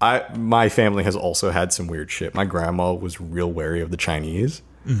 my family has also had some weird shit. My grandma was real wary of the Chinese.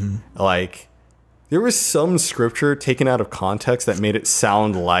 Like, there was some scripture taken out of context that made it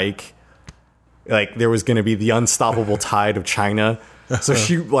sound like there was going to be the unstoppable tide of China. So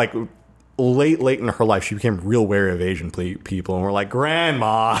she, like, late in her life, she became real wary of Asian people. And we're like,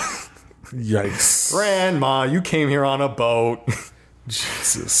 Grandma, Yikes. Grandma, you came here on a boat.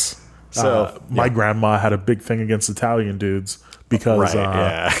 Jesus. So my grandma had a big thing against Italian dudes because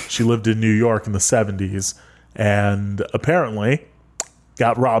she lived in New York in the 70s and apparently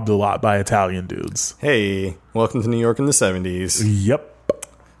got robbed a lot by Italian dudes. Hey, welcome to New York in the 70s. Yep.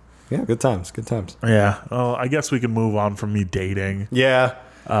 Yeah, good times. Yeah. Well, I guess we can move on from me dating. Yeah.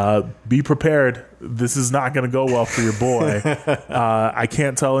 Be prepared. This is not going to go well for your boy. I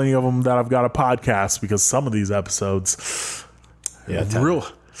can't tell any of them that I've got a podcast because some of these episodes, real.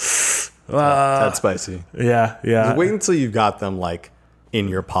 That's spicy. Yeah. Just wait until you've got them like in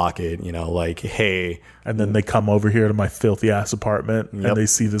your pocket, like, hey. And then they come over here to my filthy ass apartment and they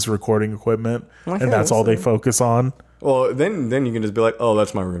see this recording equipment and that's all they focus on. Well, then you can just be like, oh,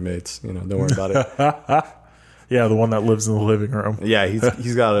 that's my roommates. Don't worry about it. Yeah, the one that lives in the living room. Yeah,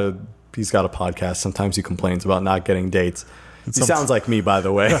 he's got a podcast. Sometimes he complains about not getting dates. He sounds like me, by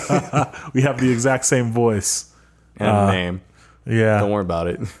the way. We have the exact same voice and name. Yeah, don't worry about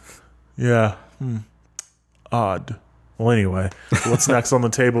it. Yeah, odd. Well, anyway, what's next on the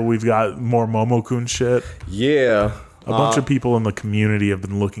table? We've got more Momo-kun shit. Yeah, a bunch of people in the community have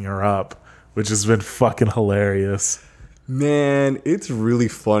been looking her up, which has been fucking hilarious. Man, it's really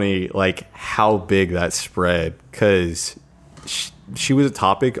funny, like, how big that spread, because she was a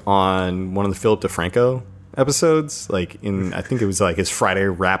topic on one of the Philip DeFranco episodes, like, I think it was, like, his Friday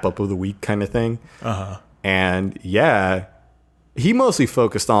wrap-up of the week kind of thing. And, yeah, he mostly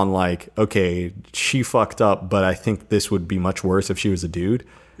focused on, like, okay, she fucked up, but I think this would be much worse if she was a dude.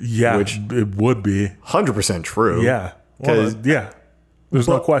 Yeah, which it would be. 100% true. Yeah. Well, there's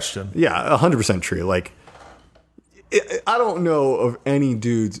no question. Yeah, 100% true. Like, I don't know of any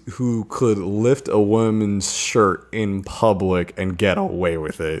dudes who could lift a woman's shirt in public and get away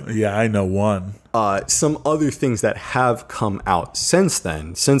with it. Yeah, I know one. Some other things that have come out since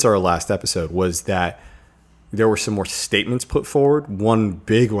then, since our last episode, was that there were some more statements put forward. One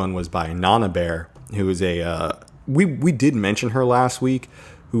big one was by Nana Bear, who is we did mention her last week,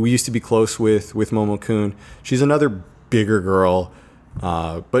 who we used to be close with Momo-kun. She's another bigger girl.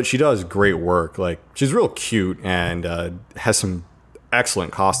 But she does great work. Like, she's real cute and has some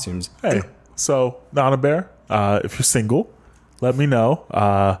excellent costumes. Hey, so Nana Bear, if you're single, let me know.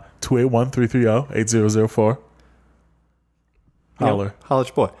 281-330-8004. Holler. Holler at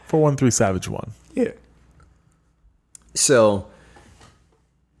your boy. 413 Savage 1. Yeah. So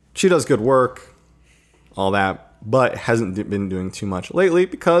she does good work, all that, but hasn't been doing too much lately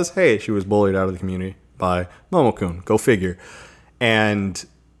because, hey, she was bullied out of the community by Momo-kun. Go figure. And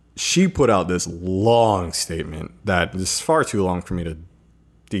she put out this long statement that is far too long for me to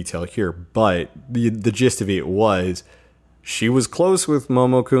detail here, but the gist of it was she was close with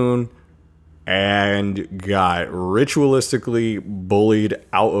Momo-kun and got ritualistically bullied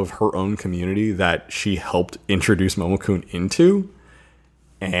out of her own community that she helped introduce Momo-kun into.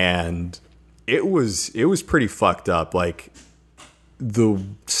 And it was pretty fucked up. Like, the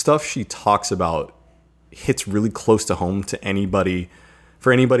stuff she talks about hits really close to home to anybody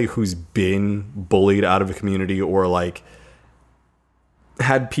who's been bullied out of a community or like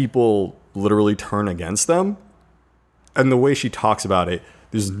had people literally turn against them. And the way she talks about it,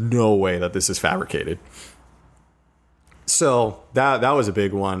 there's no way that this is fabricated. So that was a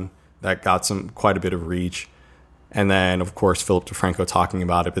big one that got quite a bit of reach. And then, of course, Philip DeFranco talking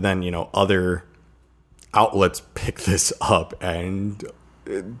about it. But then, other outlets pick this up. And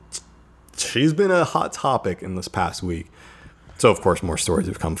she's been a hot topic in this past week. So, of course, more stories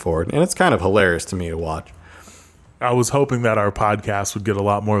have come forward. And it's kind of hilarious to me to watch. I was hoping that our podcast would get a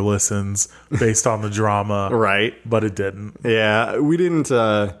lot more listens based on the drama. Right. But it didn't. Yeah, we didn't.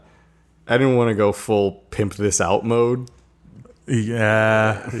 I didn't want to go full pimp this out mode.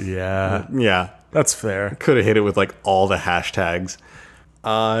 Yeah. That's fair. Could have hit it with like all the hashtags.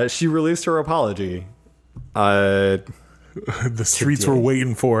 She released her apology. The streets were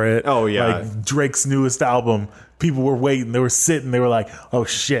waiting for it. Oh, yeah. Like Drake's newest album. People were waiting. They were sitting. They were like, oh,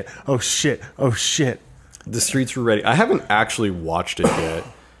 shit. Oh, shit. Oh, shit. The streets were ready. I haven't actually watched it yet.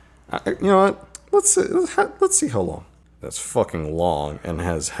 You know what? Let's see how long. That's fucking long and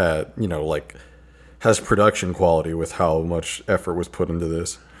has had, has production quality with how much effort was put into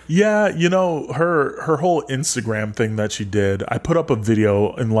this. Yeah, her whole Instagram thing that she did. I put up a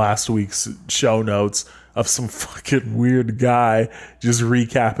video in last week's show notes of some fucking weird guy just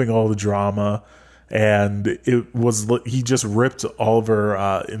recapping all the drama, and he just ripped all of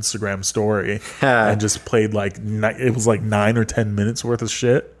her Instagram story and just played it was like 9 or 10 minutes worth of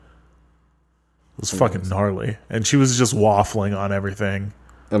shit. It was fucking gnarly, and she was just waffling on everything.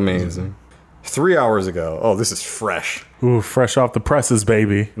 Amazing. 3 hours ago. Oh, this is fresh. Ooh, fresh off the presses,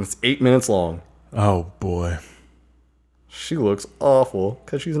 baby. It's 8 minutes long. Oh, boy. She looks awful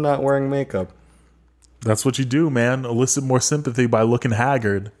because she's not wearing makeup. That's what you do, man. Elicit more sympathy by looking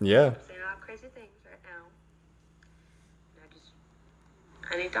haggard. Yeah. Saying a lot of crazy things right now.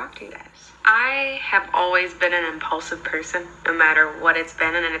 I need to talk to you guys. I have always been an impulsive person, no matter what it's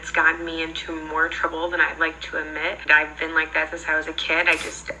been, and it's gotten me into more trouble than I'd like to admit. I've been like that since I was a kid. I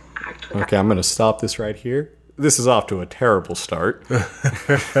just act with Okay, I'm going to stop this right here. This is off to a terrible start.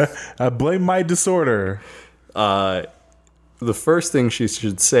 I blame my disorder. The first thing she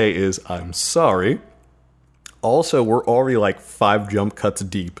should say is, I'm sorry. Also, we're already like 5 jump cuts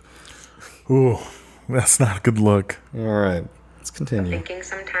deep. Ooh, that's not a good look. All right, let's continue. thinking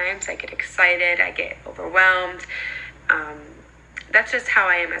sometimes. I get excited. I get overwhelmed. That's just how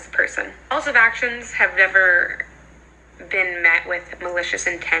I am as a person. Impulsive actions have never been met with malicious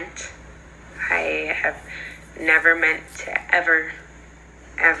intent. I have never meant to ever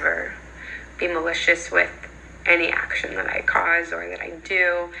be malicious with any action that I cause or that I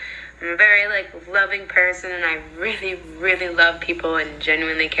do. I'm a very loving person, and I really, really love people and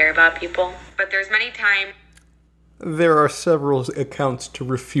genuinely care about people. But there's many times. There are several accounts to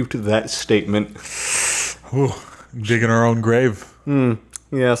refute that statement. Ooh, digging our own grave.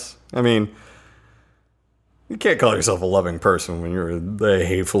 Yes, I mean, you can't call yourself a loving person when you're a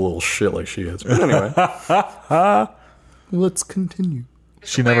hateful little shit like she is. But anyway, let's continue.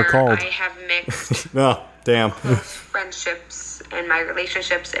 She never where called. I have mixed No, damn. friendships and my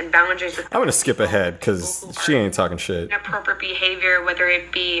relationships and boundaries with I'm gonna skip ahead because she ain't talking shit. inappropriate behavior, whether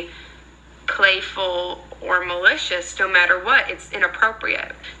it be playful or malicious. No matter what, it's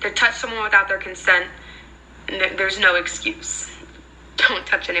inappropriate. To touch someone without their consent, there's no excuse. Don't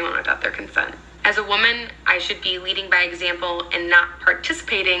touch anyone without their consent. As a woman, I should be leading by example and not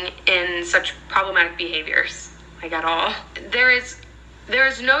participating in such problematic behaviors, at all. There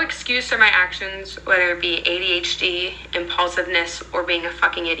is no excuse for my actions, whether it be ADHD, impulsiveness, or being a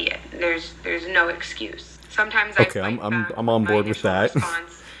fucking idiot. There's no excuse. Sometimes I Okay, fight I'm back on with board my with initial that.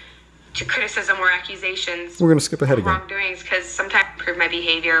 response to criticism or accusations. We're gonna skip ahead again. Wrongdoings, because sometimes I prove my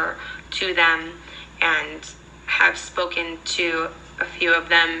behavior to them and have spoken to a few of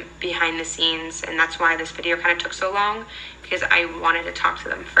them behind the scenes, and that's why this video kind of took so long, because I wanted to talk to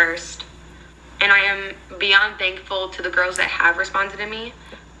them first. And I am beyond thankful to the girls that have responded to me.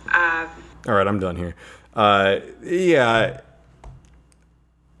 All right, I'm done here. Yeah,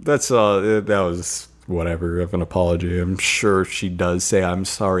 that was whatever of an apology. I'm sure she does say I'm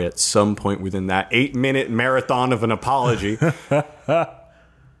sorry at some point within that 8-minute marathon of an apology.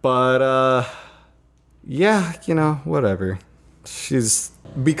 But yeah, whatever.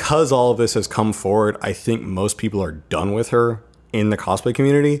 Because all of this has come forward, I think most people are done with her in the cosplay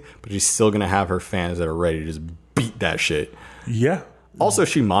community, but she's still gonna have her fans that are ready to just beat that shit. Yeah. Also,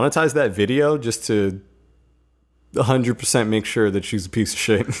 she monetized that video just to 100% make sure that she's a piece of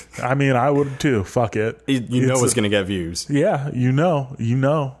shit. I mean, I would too. Fuck it. You know it's going to get views. Yeah, you know.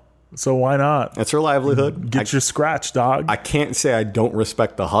 So why not? That's her livelihood. Get your scratch, dog. I can't say I don't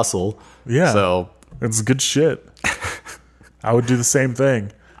respect the hustle. Yeah. So it's good shit. I would do the same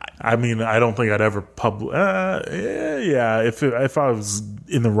thing. I mean, I don't think I'd ever yeah, if I was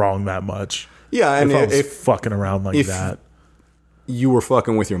in the wrong that much. Yeah, and if I was if fucking around like that. You were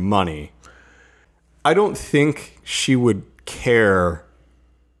fucking with your money, I don't think she would care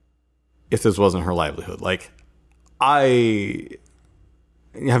if this wasn't her livelihood. I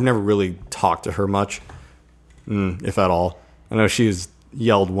have never really talked to her much, if at all. I know she's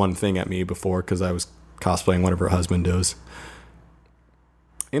yelled one thing at me before because I was cosplaying one of her husband does.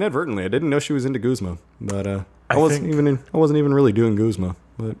 Inadvertently, I didn't know she was into Guzma, but I wasn't even really doing Guzma.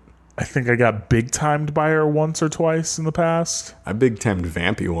 But I think I got big timed by her once or twice in the past. I big timed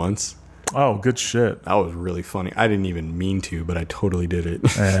Vampy once. Oh, good shit. That was really funny. I didn't even mean to, but I totally did it.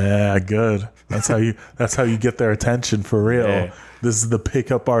 Yeah, good. That's how you get their attention for real. Yeah. This is the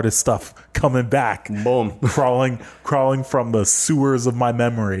pickup artist stuff coming back. Boom. Crawling from the sewers of my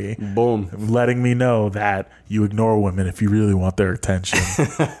memory. Boom. Letting me know that you ignore women if you really want their attention.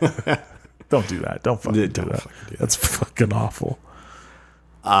 Don't do that. Don't fucking do that. That's fucking awful.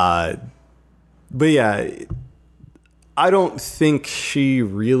 But yeah, I don't think she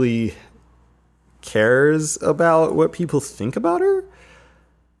really cares about what people think about her,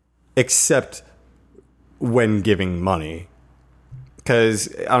 except when giving money.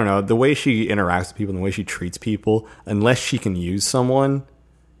 Because, I don't know, the way she interacts with people and the way she treats people, unless she can use someone,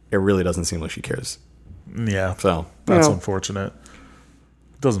 it really doesn't seem like she cares. Yeah. So, that's unfortunate.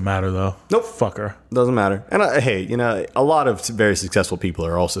 Doesn't matter, though. Nope. Fuck her. Doesn't matter. And hey, a lot of very successful people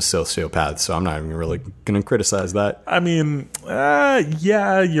are also sociopaths, so I'm not even really going to criticize that. I mean,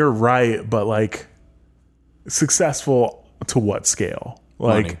 yeah, you're right, but like, successful to what scale?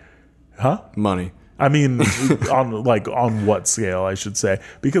 Like, Money. Huh? Money. I mean, on what scale, I should say?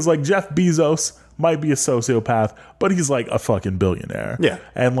 Because like Jeff Bezos might be a sociopath, but he's like a fucking billionaire. Yeah.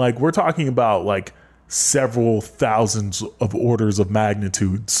 And like we're talking about like several thousands of orders of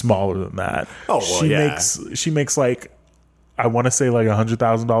magnitude smaller than that. Oh, well, she makes like, I want to say like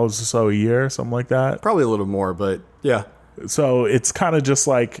 $100,000 or so a year, something like that. Probably a little more, but yeah. So it's kind of just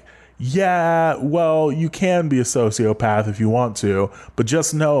like, yeah, well, you can be a sociopath if you want to, but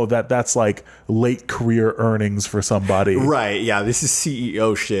just know that that's like late career earnings for somebody. Right, yeah, this is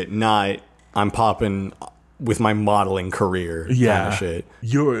CEO shit, not I'm popping with my modeling career kind of shit.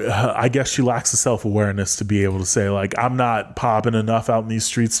 I guess she lacks the self-awareness to be able to say, like, I'm not popping enough out in these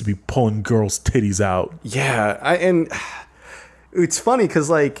streets to be pulling girls' titties out. Yeah, and it's funny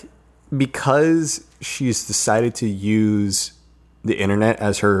because she's decided to use the internet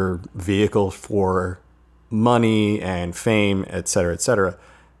as her vehicle for money and fame, etc.,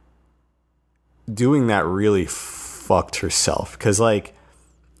 doing that really fucked herself. Because, like,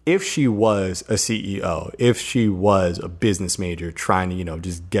 if she was a CEO, if she was a business major trying to,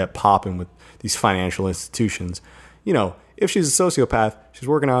 just get popping with these financial institutions, if she's a sociopath, she's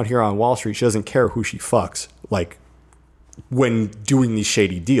working out here on Wall Street, she doesn't care who she fucks, like, when doing these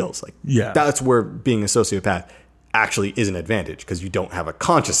shady deals. Like, yeah, that's where being a sociopath actually is an advantage, because you don't have a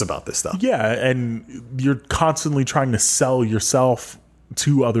conscience about this stuff. Yeah, and you're constantly trying to sell yourself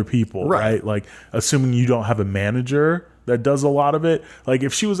to other people, right? Like, assuming you don't have a manager that does a lot of it. Like,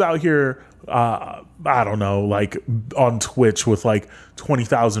 if she was out here, I don't know, like on Twitch with like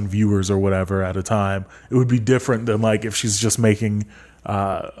 20,000 viewers or whatever at a time, it would be different than like if she's just making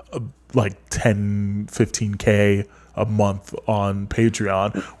like 10, 15K a month on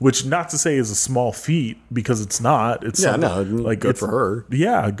Patreon, which not to say is a small feat, because it's not. It's like good for her.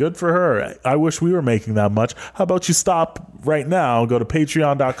 Yeah, good for her. I wish we were making that much. How about you stop right now, go to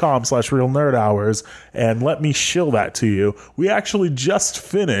patreon.com/realnerdhours and let me shill that to you. We actually just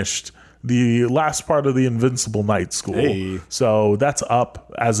finished the last part of the Invincible Night School. Hey. So that's up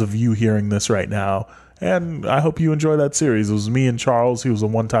as of you hearing this right now. And I hope you enjoy that series. It was me and Charles. He was a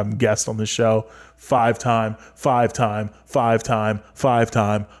one-time guest on the show. Five-time guest on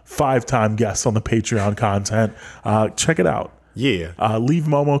the Patreon content. Check it out. Yeah. Leave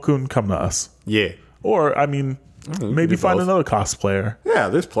Momo-kun, come to us. Yeah. Or, I mean, maybe find another cosplayer. Yeah,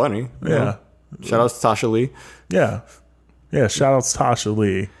 there's plenty. Yeah. Shout out to Tasha Lee. Yeah. Yeah, shout out to Tasha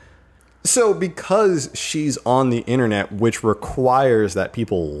Lee. So because she's on the internet, which requires that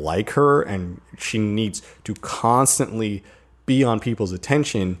people like her and she needs to constantly be on people's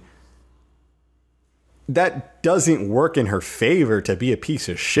attention, that doesn't work in her favor to be a piece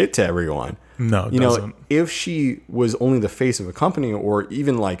of shit to everyone. No, it doesn't. If she was only the face of a company, or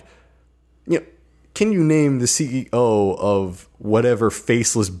even like, can you name the CEO of whatever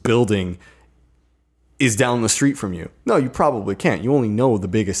faceless building is down the street from you? No, you probably can't. You only know the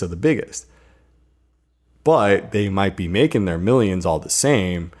biggest of the biggest. But they might be making their millions all the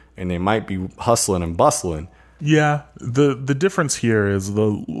same, and they might be hustling and bustling. Yeah, the difference here is, a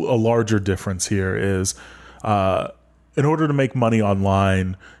larger difference here is, in order to make money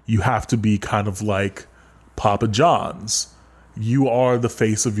online, you have to be kind of like Papa John's. You are the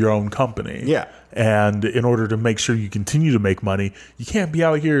face of your own company. Yeah. And in order to make sure you continue to make money, you can't be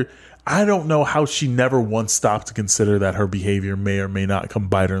out here. I don't know how she never once stopped to consider that her behavior may or may not come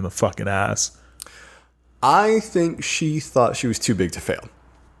bite her in the fucking ass. I think she thought she was too big to fail,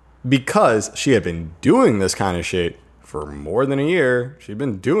 because she had been doing this kind of shit for more than a year. She'd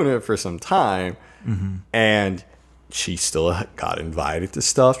been doing it for some time, and she still got invited to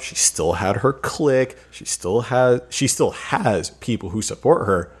stuff. She still had her clique. She still has people who support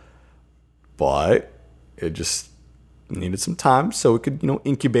her, but it just needed some time so it could,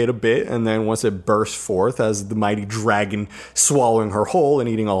 incubate a bit. And then once it burst forth as the mighty dragon swallowing her whole and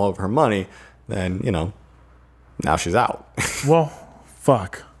eating all of her money, then, now she's out. Well,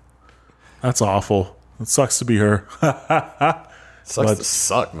 fuck. That's awful. It sucks to be her. Sucks to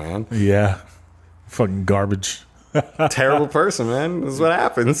suck, man. Yeah. Fucking garbage. Terrible person, man. This is what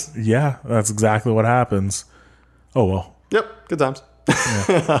happens. Yeah, that's exactly what happens. Oh, well. Yep, good times.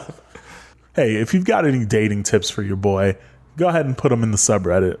 Hey, if you've got any dating tips for your boy, go ahead and put them in the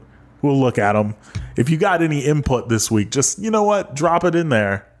subreddit. We'll look at them. If you got any input this week, just, you know what? Drop it in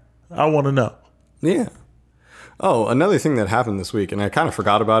there. I want to know. Yeah. Oh, another thing that happened this week, and I kind of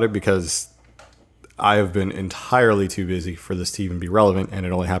forgot about it because I have been entirely too busy for this to even be relevant, and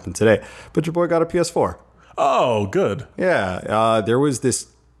it only happened today. But your boy got a PS4. Oh, good. Yeah. There was this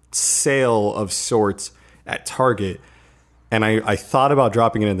sale of sorts at Target, and I thought about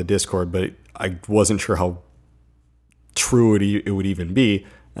dropping it in the Discord, but I wasn't sure how true it would even be,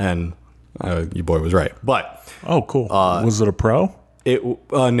 and your boy was right. But Oh, cool. Was it a pro?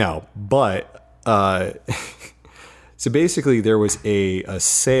 no, but so basically there was a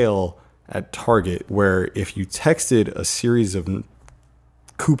sale at Target where if you texted a series of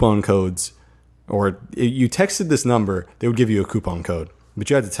coupon codes, or you texted this number, they would give you a coupon code, but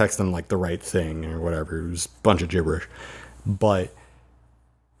you had to text them like the right thing or whatever. It was a bunch of gibberish, but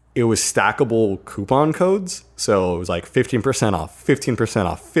it was stackable coupon codes. So it was like 15% off, 15%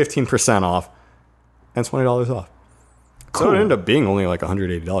 off, 15% off, and $20 off. Cool. So it ended up being only like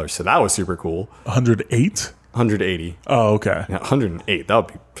 $180. So that was super cool. 108? 180. Oh, okay. Yeah, 108. That would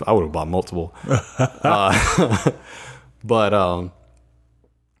be. I would have bought multiple. But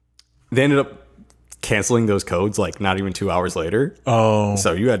they ended up canceling those codes like not even 2 hours later. Oh,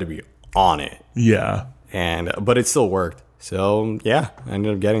 So you had to be on it, yeah. but it still worked. So yeah, I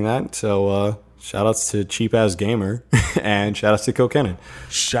ended up getting that. So shout outs to Cheap Ass Gamer and shout outs to Kilkennan.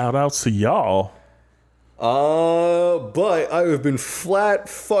 Shout outs to y'all. But I have been flat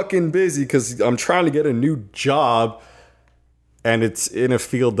fucking busy because I'm trying to get a new job, and it's in a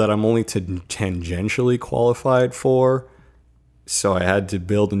field that I'm only tangentially qualified for. So I had to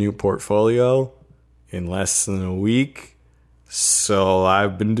build a new portfolio in less than a week. So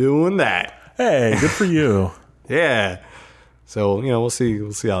I've been doing that. Hey, good for you. Yeah. So, we'll see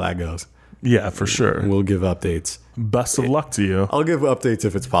how that goes. Yeah, for sure. We'll give updates. Best of luck to you. I'll give updates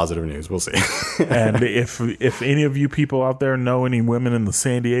if it's positive news. We'll see. And if any of you people out there know any women in the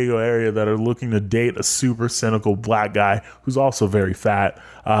San Diego area that are looking to date a super cynical black guy who's also very fat,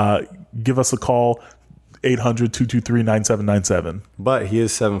 give us a call, 800-223-9797. But he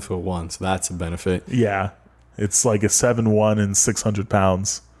is 7'1", so that's a benefit. Yeah. It's like a 7'1" and 600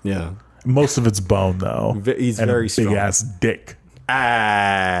 pounds. Yeah. Most of it's bone, though. He's and very a strong. big-ass dick.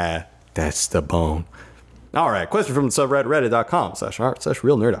 That's the bone. All right, question from the subreddit,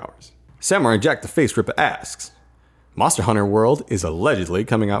 reddit.com/r/realnerdhours. Samurai Jack the Face Ripper asks, Monster Hunter World is allegedly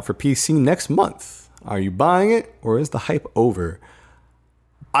coming out for PC next month. Are you buying it, or is the hype over?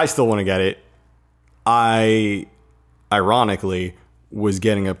 I still want to get it. I, ironically, was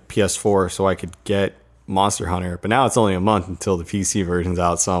getting a PS4 so I could get Monster Hunter, but now it's only a month until the PC version's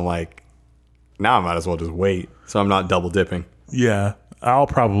out, so I'm like, now I might as well just wait, so I'm not double dipping. Yeah. I'll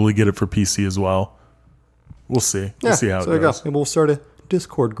probably get it for PC as well. We'll see. We'll see how it goes. Maybe we'll start a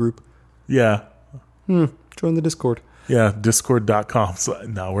Discord group. Yeah. Join the Discord. Yeah, discord.com. So,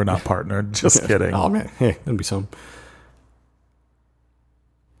 no, we're not partnered. Just kidding. Oh, man. Hey, that'd be some.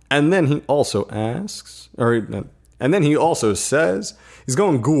 And then he also asks, and then he also says, he's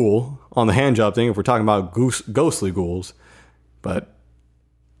going ghoul on the handjob thing if we're talking about ghostly ghouls. But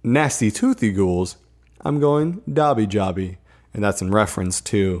nasty toothy ghouls, I'm going dobby jobby. And that's in reference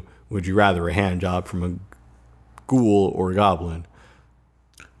to, would you rather a handjob from a ghoul or a goblin?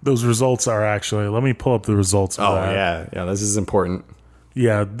 Those results are actually, let me pull up the results of that. Yeah, this is important.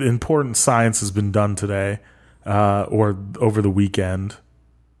 Yeah, the important science has been done today, or over the weekend.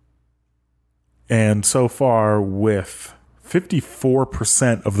 And so far, with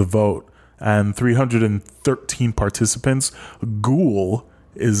 54% of the vote and 313 participants, ghoul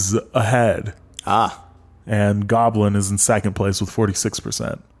is ahead. And goblin is in second place with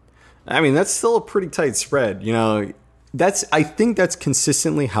 46%. I mean, that's still a pretty tight spread. I think that's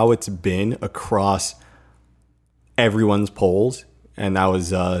consistently how it's been across everyone's polls. And that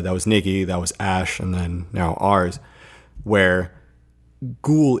was Nikki, that was Ash, and then now ours, where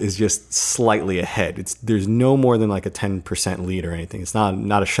ghoul is just slightly ahead. There's no more than like a 10% lead or anything. It's not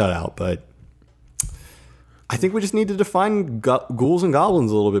a shutout, but I think we just need to define ghouls and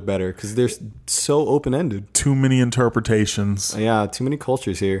goblins a little bit better because they're so open-ended. Too many interpretations. Yeah, too many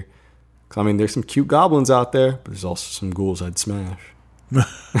cultures here. I mean, there's some cute goblins out there, but there's also some ghouls I'd smash.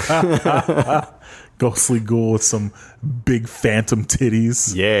 Ghostly ghoul with some big phantom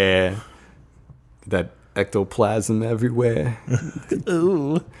titties. Yeah. That ectoplasm everywhere.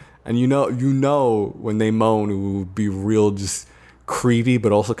 Ooh. And you know when they moan, it would be real just creepy,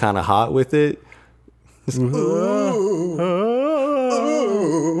 but also kind of hot with it. Just, ooh.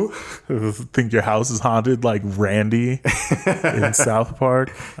 Think your house is haunted like Randy in South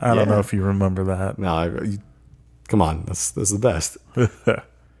Park. I don't know if you remember that. No, come on. That's the best.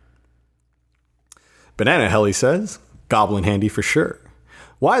 Banana Helly says, Goblin handy for sure.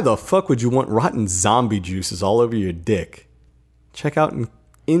 Why the fuck would you want rotten zombie juices all over your dick? Check out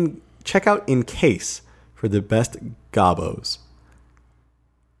in case for the best gobos.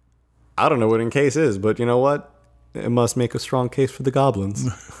 I don't know what in case is, but you know what? It must make a strong case for the goblins.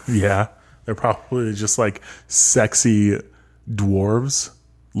 Yeah, they're probably just like sexy dwarves,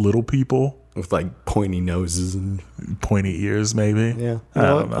 little people With like pointy noses and pointy ears, maybe. yeah. I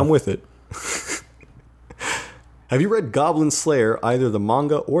don't know. I'm with it. Have you read Goblin Slayer, either the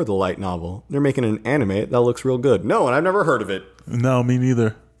manga or the light novel? They're making an anime that looks real good. No, and I've never heard of it. No, me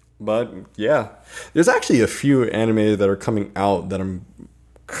neither. But yeah, there's actually a few anime that are coming out that I'm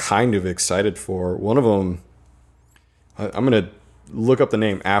kind of excited for. One of them, I'm going to look up the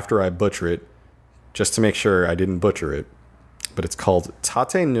name after I butcher it, just to make sure I didn't butcher it. But it's called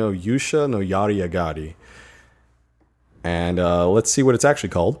Tate no Yusha no Yari Agari. And let's see what it's actually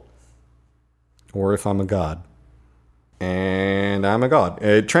called. Or if I'm a god. And I'm a god.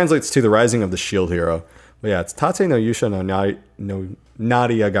 It translates to the Rising of the Shield Hero. But yeah, it's Tate no Yusha no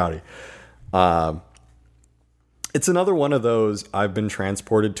Nari Agari. It's another one of those I've been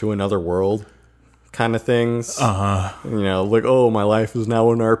transported to another world kind of things. You know, like, oh, my life is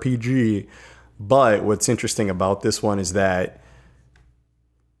now an RPG. But what's interesting about this one is that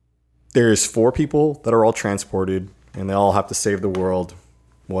there's 4 people that are all transported and they all have to save the world,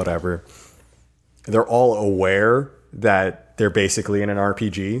 whatever. They're all aware that they're basically in an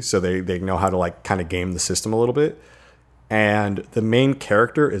RPG, so they know how to like kind of game the system a little bit. And the main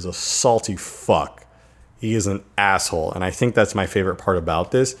character is a salty fuck. He is an asshole, and I think that's my favorite part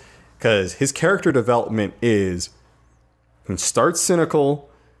about this, because his character development is he starts cynical,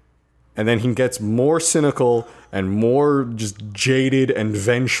 and then he gets more cynical and more just jaded and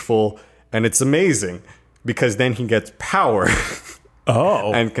vengeful, and it's amazing because then he gets power.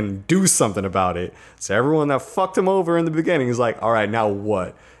 Oh. And can do something about it. So everyone that fucked him over in the beginning is like, all right, now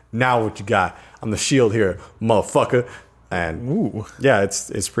what? Now what you got? I'm the shield here, motherfucker. And yeah,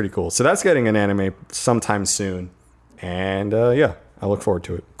 it's pretty cool. So that's getting an anime sometime soon. And yeah, I look forward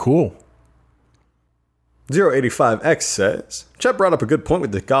to it. Cool. 085X says, Chet brought up a good point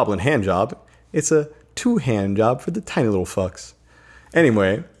with the goblin hand job. It's a 2-hand job for the tiny little fucks.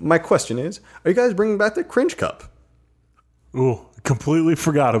 Anyway, my question is, are you guys bringing back the cringe cup? Ooh, completely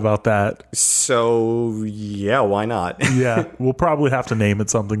forgot about that. So, yeah, why not? Yeah, we'll probably have to name it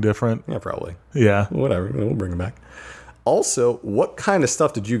something different. Yeah, probably. Yeah. Whatever, we'll bring it back. Also, what kind of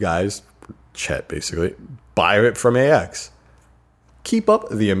stuff did you guys, Chet basically, buy it from AX? Keep up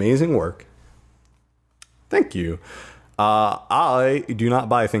the amazing work. Thank you. I do not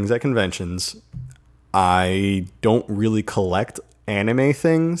buy things at conventions. I don't really collect anime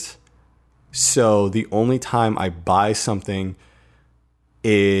things. So the only time I buy something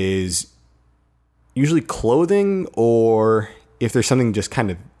is usually clothing, or if there's something just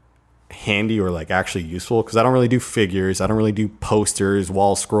kind of handy or like actually useful, because I don't really do figures. I don't really do posters,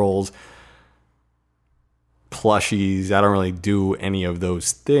 wall scrolls, plushies. I don't really do any of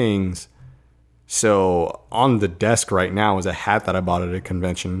those things. So on the desk right now is a hat that I bought at a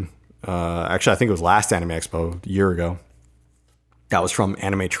convention. Actually, I think it was last Anime Expo a year ago. That was from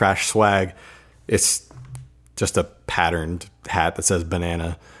Anime Trash Swag. It's just a patterned hat that says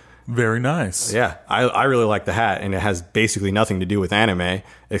banana. Very nice. Yeah, I really like the hat, and it has basically nothing to do with anime,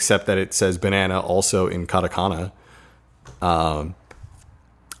 except that it says banana also in katakana.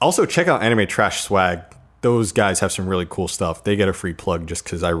 Also, check out Anime Trash Swag. Those guys have some really cool stuff. They get a free plug just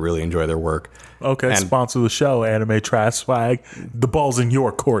because I really enjoy their work. Okay, And- sponsor the show, Anime Trash Swag. The ball's in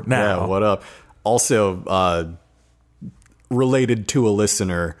your court now. Yeah, what up? Also, related to a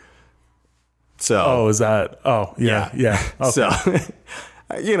listener. So, Oh, is that? Oh, yeah. Okay. So,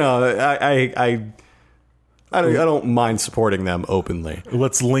 you know, I don't mind supporting them openly.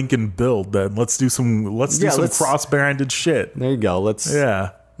 Let's link and build then. Let's do some cross-branded shit. There you go.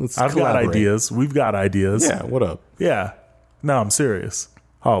 Yeah. I've got collaborate. ideas. We've got ideas. Yeah, what up? Yeah. No, I'm serious.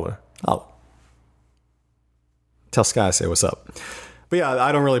 Holler. Oh. Tell Sky I say what's up. But yeah,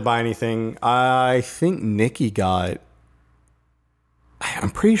 I don't really buy anything. I think Nikki got...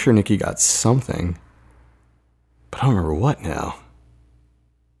 I'm pretty sure Nikki got something. But I don't remember what now.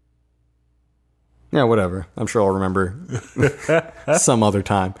 Yeah, whatever. I'm sure I'll remember some other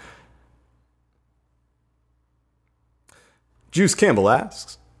time. Juice Campbell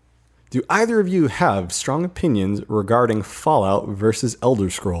asks, do either of you have strong opinions regarding Fallout versus Elder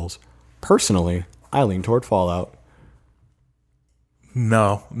Scrolls? Personally, I lean toward Fallout.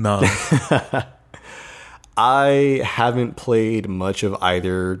 No. I haven't played much of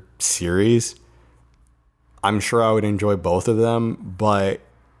either series. I'm sure I would enjoy both of them, but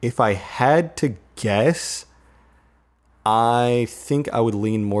if I had to guess, I think I would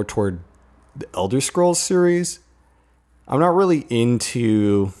lean more toward the Elder Scrolls series. I'm not really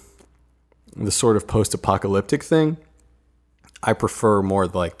into the sort of post-apocalyptic thing. I prefer more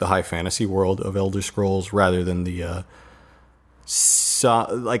like the high fantasy world of Elder Scrolls rather than the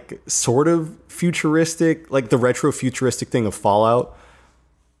sort of futuristic, like the retro futuristic thing of Fallout.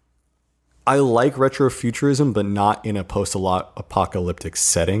 I like retrofuturism, but not in a post-apocalyptic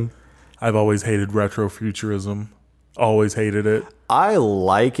setting. I've always hated retrofuturism. Always hated it. I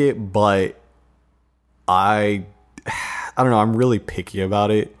like it, but I don't know. I'm really picky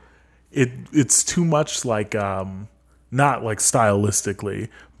about it. It's too much like not like stylistically,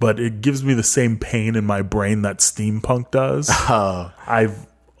 but it gives me the same pain in my brain that steampunk does. I've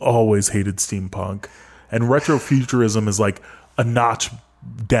always hated steampunk, and retrofuturism is like a notch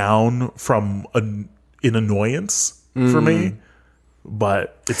down from in annoyance for me,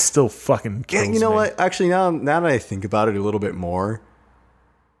 but it still fucking kills me. You know what? Actually, now that I think about it a little bit more,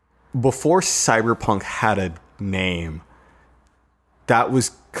 before cyberpunk had a name, that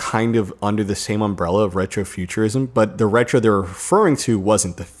was kind of under the same umbrella of retrofuturism, but the retro they were referring to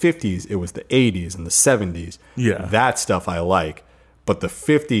wasn't the 50s, it was the 80s and the 70s. Yeah. That stuff I like. But the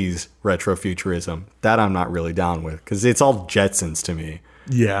 50s retrofuturism, that I'm not really down with, because it's all Jetsons to me.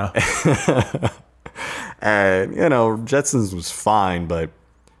 Yeah. And, you know, Jetsons was fine, but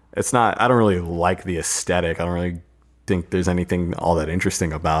it's not, I don't really like the aesthetic. I don't really think there's anything all that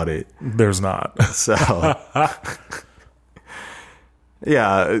interesting about it. There's not. So,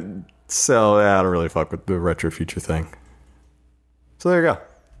 yeah. So, yeah, I don't really fuck with the retro future thing. So there you go.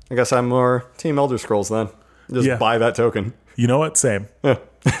 I guess I'm more Team Elder Scrolls then. Just buy that token. You know what? Same. Yeah.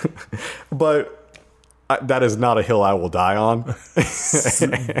 But that is not a hill I will die on.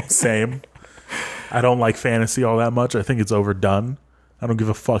 Same. I don't like fantasy all that much. I think it's overdone. I don't give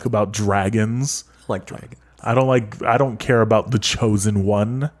a fuck about dragons. I like dragons. I don't care about the Chosen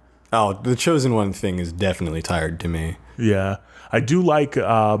One. Oh, the Chosen One thing is definitely tired to me. Yeah. I do like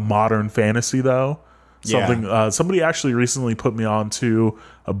modern fantasy though. Somebody actually recently put me on to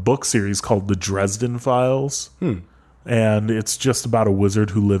a book series called The Dresden Files. And it's just about a wizard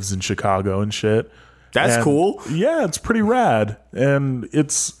who lives in Chicago and shit. That's cool. Yeah, it's pretty rad. And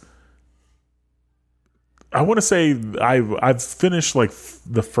I want to say I've finished like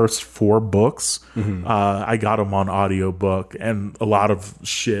the first 4 books. I got them on audiobook, and a lot of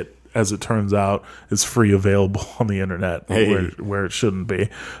shit, as it turns out, is free available on the internet where it shouldn't be.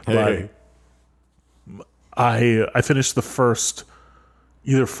 But I finished the first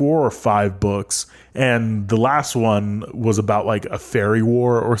either 4 or 5 books, and the last one was about like a fairy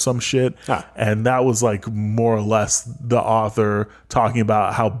war or some shit. And that was like more or less the author talking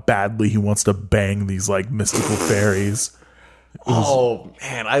about how badly he wants to bang these like mystical fairies. Oh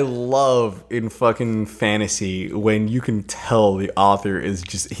man, I love in fucking fantasy when you can tell the author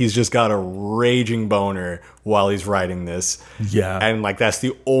he's just got a raging boner while he's writing this. Yeah. And like that's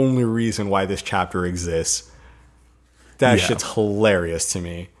the only reason why this chapter exists. That shit's hilarious to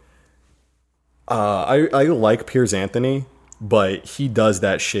me. I like Piers Anthony, but he does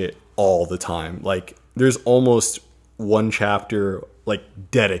that shit all the time. Like, there's almost one chapter like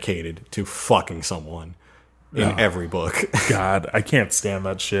dedicated to fucking someone in every book. God, I can't stand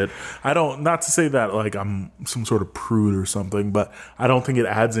that shit. Not to say that like I'm some sort of prude or something, but I don't think it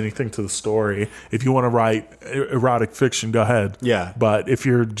adds anything to the story. If you want to write erotic fiction, go ahead. Yeah. But if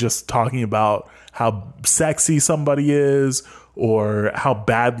you're just talking about how sexy somebody is, or how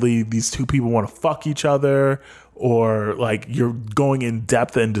badly these two people want to fuck each other, or like you're going in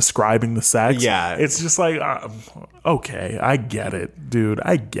depth and describing the sex. Yeah. It's just like, okay, I get it, dude.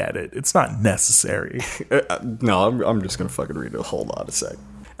 I get it. It's not necessary. No, I'm just going to fucking read it. Hold on a sec.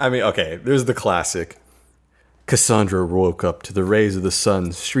 I mean, okay, there's the classic. Cassandra woke up to the rays of the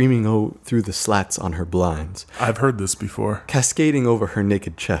sun streaming through the slats on her blinds. I've heard this before. Cascading over her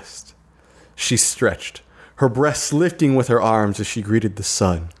naked chest. She stretched, her breasts lifting with her arms as she greeted the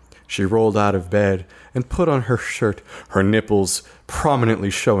sun. She rolled out of bed and put on her shirt, her nipples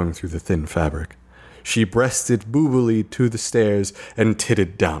prominently showing through the thin fabric. She breasted boobily to the stairs and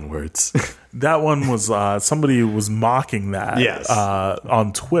titted downwards. That one was, somebody was mocking that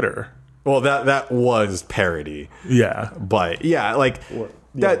on Twitter. Well, that was parody. Yeah. But, yeah, like...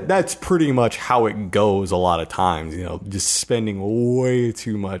 That's pretty much how it goes a lot of times, you know, just spending way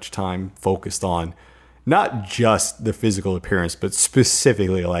too much time focused on not just the physical appearance, but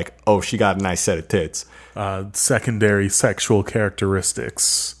specifically like, oh, she got a nice set of tits. Secondary sexual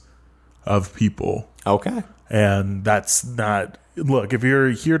characteristics of people. Okay. And that's not... Look, if you're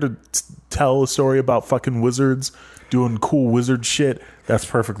here to tell a story about fucking wizards doing cool wizard shit, that's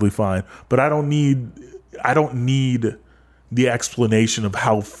perfectly fine. But I don't need the explanation of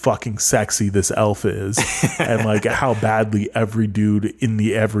how fucking sexy this elf is and like how badly every dude in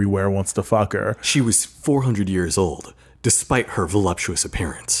the everywhere wants to fuck her. She was 400 years old, despite her voluptuous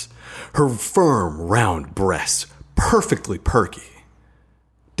appearance. Her firm, round breasts, perfectly perky,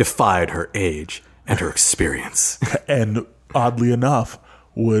 defied her age and her experience. And oddly enough,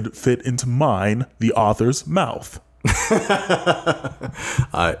 would fit into mine, the author's, mouth.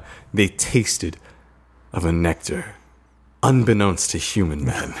 They tasted of a nectar unbeknownst to human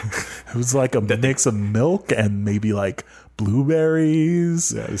men. It was like a mix of milk and maybe like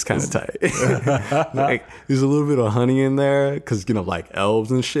blueberries. Yeah, it was kind of tight. Like, there's a little bit of honey in there because, you know, like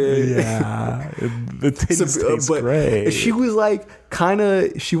elves and shit. Yeah. The taste tastes great. She was like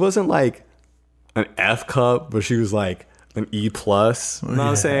she wasn't like an F cup, but she was like an E+. You know what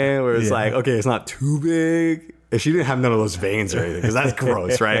I'm saying? Where it's like, okay, it's not too big. And she didn't have none of those veins or anything because that's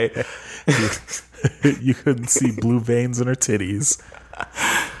gross, right? You couldn't see blue veins in her titties.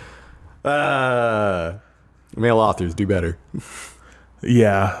 Male authors do better.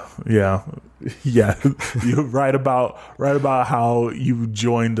 Yeah. You're right about how you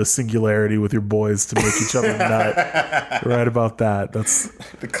joined a singularity with your boys to make each other nut. Right about that. That's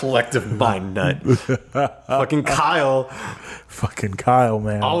the collective mind nut. Fucking Kyle,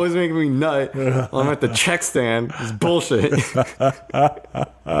 man. always making me nut. I'm at the check stand. It's bullshit.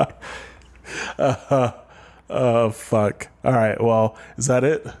 Oh, fuck. All right. Well, is that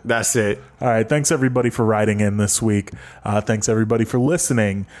it? That's it. All right. Thanks, everybody, for writing in this week. Thanks, everybody, for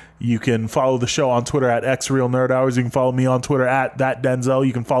listening. You can follow the show on Twitter at XRealNerdHours. You can follow me on Twitter at ThatDenzel.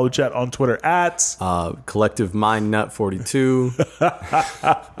 You can follow Chet on Twitter at... Collective Mind Nut 42.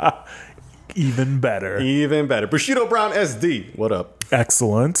 Even better. Bushido Brown SD. What up?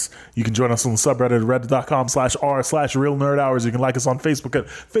 Excellent. You can join us on the subreddit at reddit.com/r/realnerdhours. You can like us on Facebook at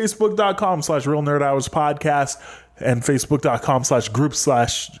facebook.com/realnerdhours podcast and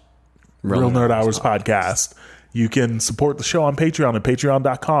facebook.com/group/realnerdhours podcast. You can support the show on Patreon at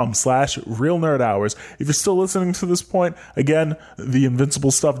patreon.com/realnerdhours. If you're still listening to this point, again, the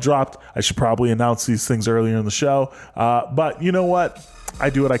Invincible stuff dropped. I should probably announce these things earlier in the show. But you know what? I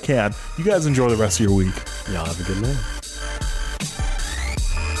do what I can. You guys enjoy the rest of your week. Y'all have a good night.